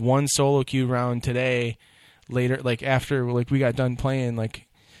one solo queue round today. Later, like after we got done playing, like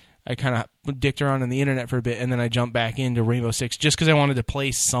I kind of dicked around on the internet for a bit, and then I jumped back into Rainbow Six just because I wanted to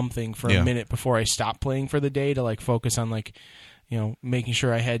play something for a minute before I stopped playing for the day to like focus on like, you know, making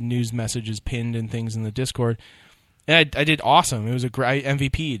sure I had news messages pinned and things in the Discord. And I did awesome. It was a great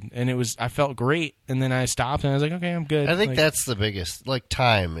MVP'd, and I felt great. And then I stopped, and I was like, okay, I'm good. I think that's the biggest. Like,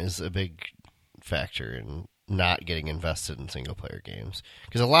 time is a big factor in not getting invested in single player games,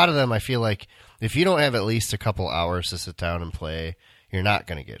 because a lot of them, I feel like if you don't have at least a couple hours to sit down and play, you're not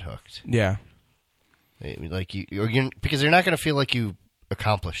going to get hooked. Yeah, like because you're not going to feel like you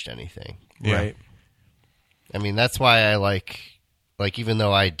accomplished anything. Right. I mean, that's why I like even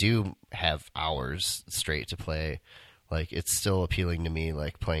though I do have hours straight to play, like it's still appealing to me,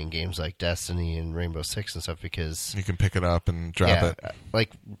 like playing games like Destiny and Rainbow Six and stuff, because you can pick it up and drop it.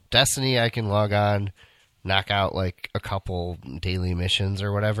 Like Destiny, I can log on, knock out like a couple daily missions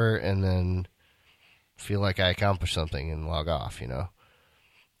or whatever, and then feel like I accomplished something and log off, you know?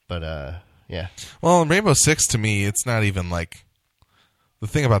 But, yeah. Well, in Rainbow Six, to me, it's not even like... The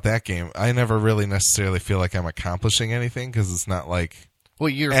thing about that game, I never really necessarily feel like I'm accomplishing anything, because it's not like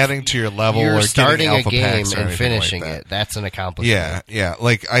you're adding to your level you're or starting getting alpha a game packs or and finishing like that. it. That's an accomplishment. Yeah.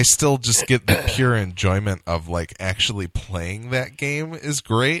 Like, I still just get the pure enjoyment of, like, actually playing that game is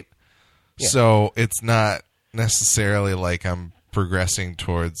great. Yeah. So it's not necessarily like I'm progressing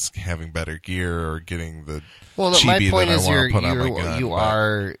towards having better gear or getting the my point is you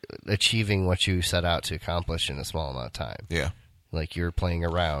are achieving what you set out to accomplish in a small amount of time. Yeah. Like you're playing a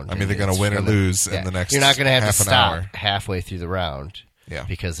round. I'm either going to win or lose in the next. You're not going to have half to an stop hour. halfway through the round. Yeah.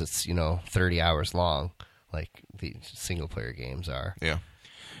 Because it's 30 hours long, like the single player games are. Yeah.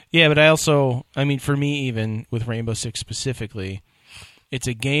 Yeah, but I mean, for me, even with Rainbow Six specifically, it's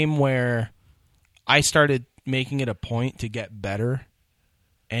a game where I started making it a point to get better,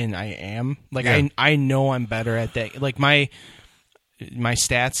 and I am. Like, I know I'm better at that. Like, my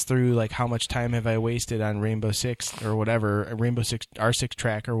stats through, like, how much time have I wasted on Rainbow Six or whatever, Rainbow Six R6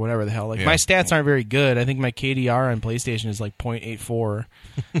 track or whatever the hell. Like, my stats aren't very good. I think my KDR on PlayStation is, like, 0.84.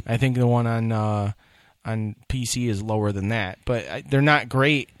 I think the one on PC is lower than that. But they're not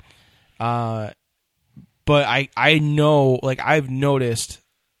great. But I know, like, I've noticed...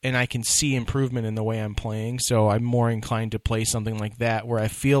 and I can see improvement in the way I'm playing, so I'm more inclined to play something like that where I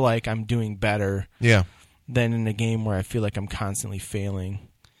feel like I'm doing better than in a game where I feel like I'm constantly failing.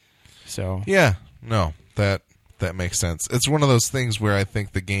 So yeah, no, that makes sense. It's one of those things where I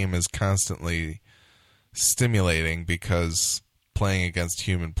think the game is constantly stimulating because playing against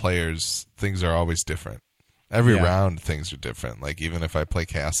human players, things are always different. Every round, things are different. Like, even if I play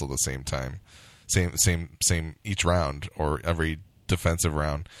Castle the same time, same each round or every defensive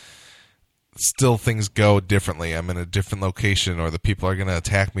round, still things go differently. I'm in a different location, or the people are going to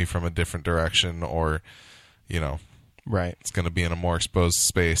attack me from a different direction, or right, it's going to be in a more exposed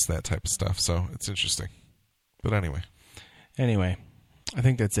space, that type of stuff. So it's interesting. But anyway, I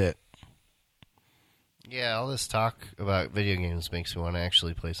think that's it. Yeah, all this talk about video games makes me want to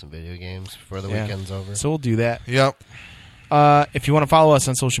actually play some video games before the weekend's over. So we'll do that. Yep. If you want to follow us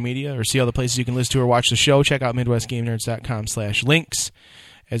on social media or see all the places you can listen to or watch the show, check out MidwestGameNerds.com/links.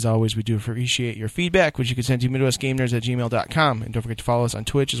 As always, we do appreciate your feedback, which you can send to MidwestGameNerds@gmail.com. And don't forget to follow us on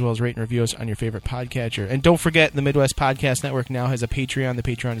Twitch, as well as rate and review us on your favorite podcatcher. And don't forget, the Midwest Podcast Network now has a Patreon. The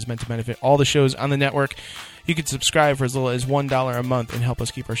Patreon is meant to benefit all the shows on the network. You can subscribe for as little as $1 a month and help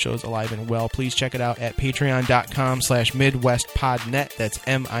us keep our shows alive and well. Please check it out at patreon.com/MidwestPodnet. That's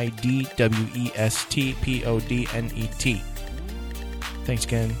MidwestPodnet. Thanks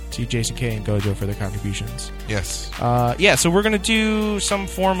again to Jason K. and Gojo for their contributions. Yes. So we're going to do some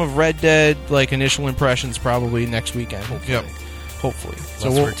form of Red Dead, like initial impressions, probably next weekend. Yep. Hopefully.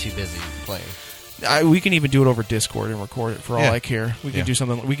 Unless we're too busy playing. We can even do it over Discord and record it for all I care. We could do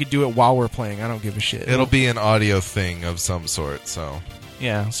something. We could do it while we're playing. I don't give a shit. It'll be an audio thing of some sort, so...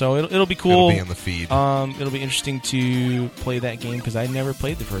 Yeah, so it'll be cool. It'll be in the feed. It'll be interesting to play that game, because I never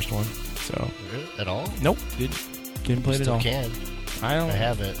played the first one. So Really? At all? Nope. Didn't play it at all. Still can. I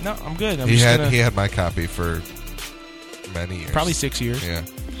have it. No, I'm good. He had my copy for many years. Probably 6 years. Yeah.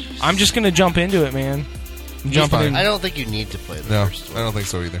 I'm just going to jump into it, man. I'm jumping in. I don't think you need to play the first one. I don't think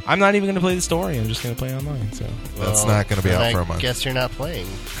so either. I'm not even going to play the story. I'm just going to play online. So that's not going to be out for a month. I guess you're not playing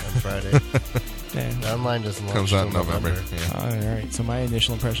on Friday. Yeah. Online doesn't launch Comes out in November. Yeah. All right. So my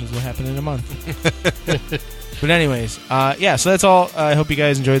initial impressions will happen in a month. But anyways, so that's all. I hope you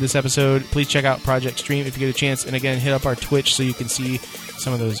guys enjoyed this episode. Please check out Project Stream if you get a chance. And again, hit up our Twitch so you can see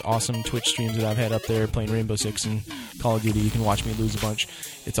some of those awesome Twitch streams that I've had up there playing Rainbow Six and Call of Duty. You can watch me lose a bunch.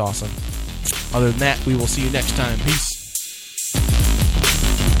 It's awesome. Other than that, we will see you next time. Peace.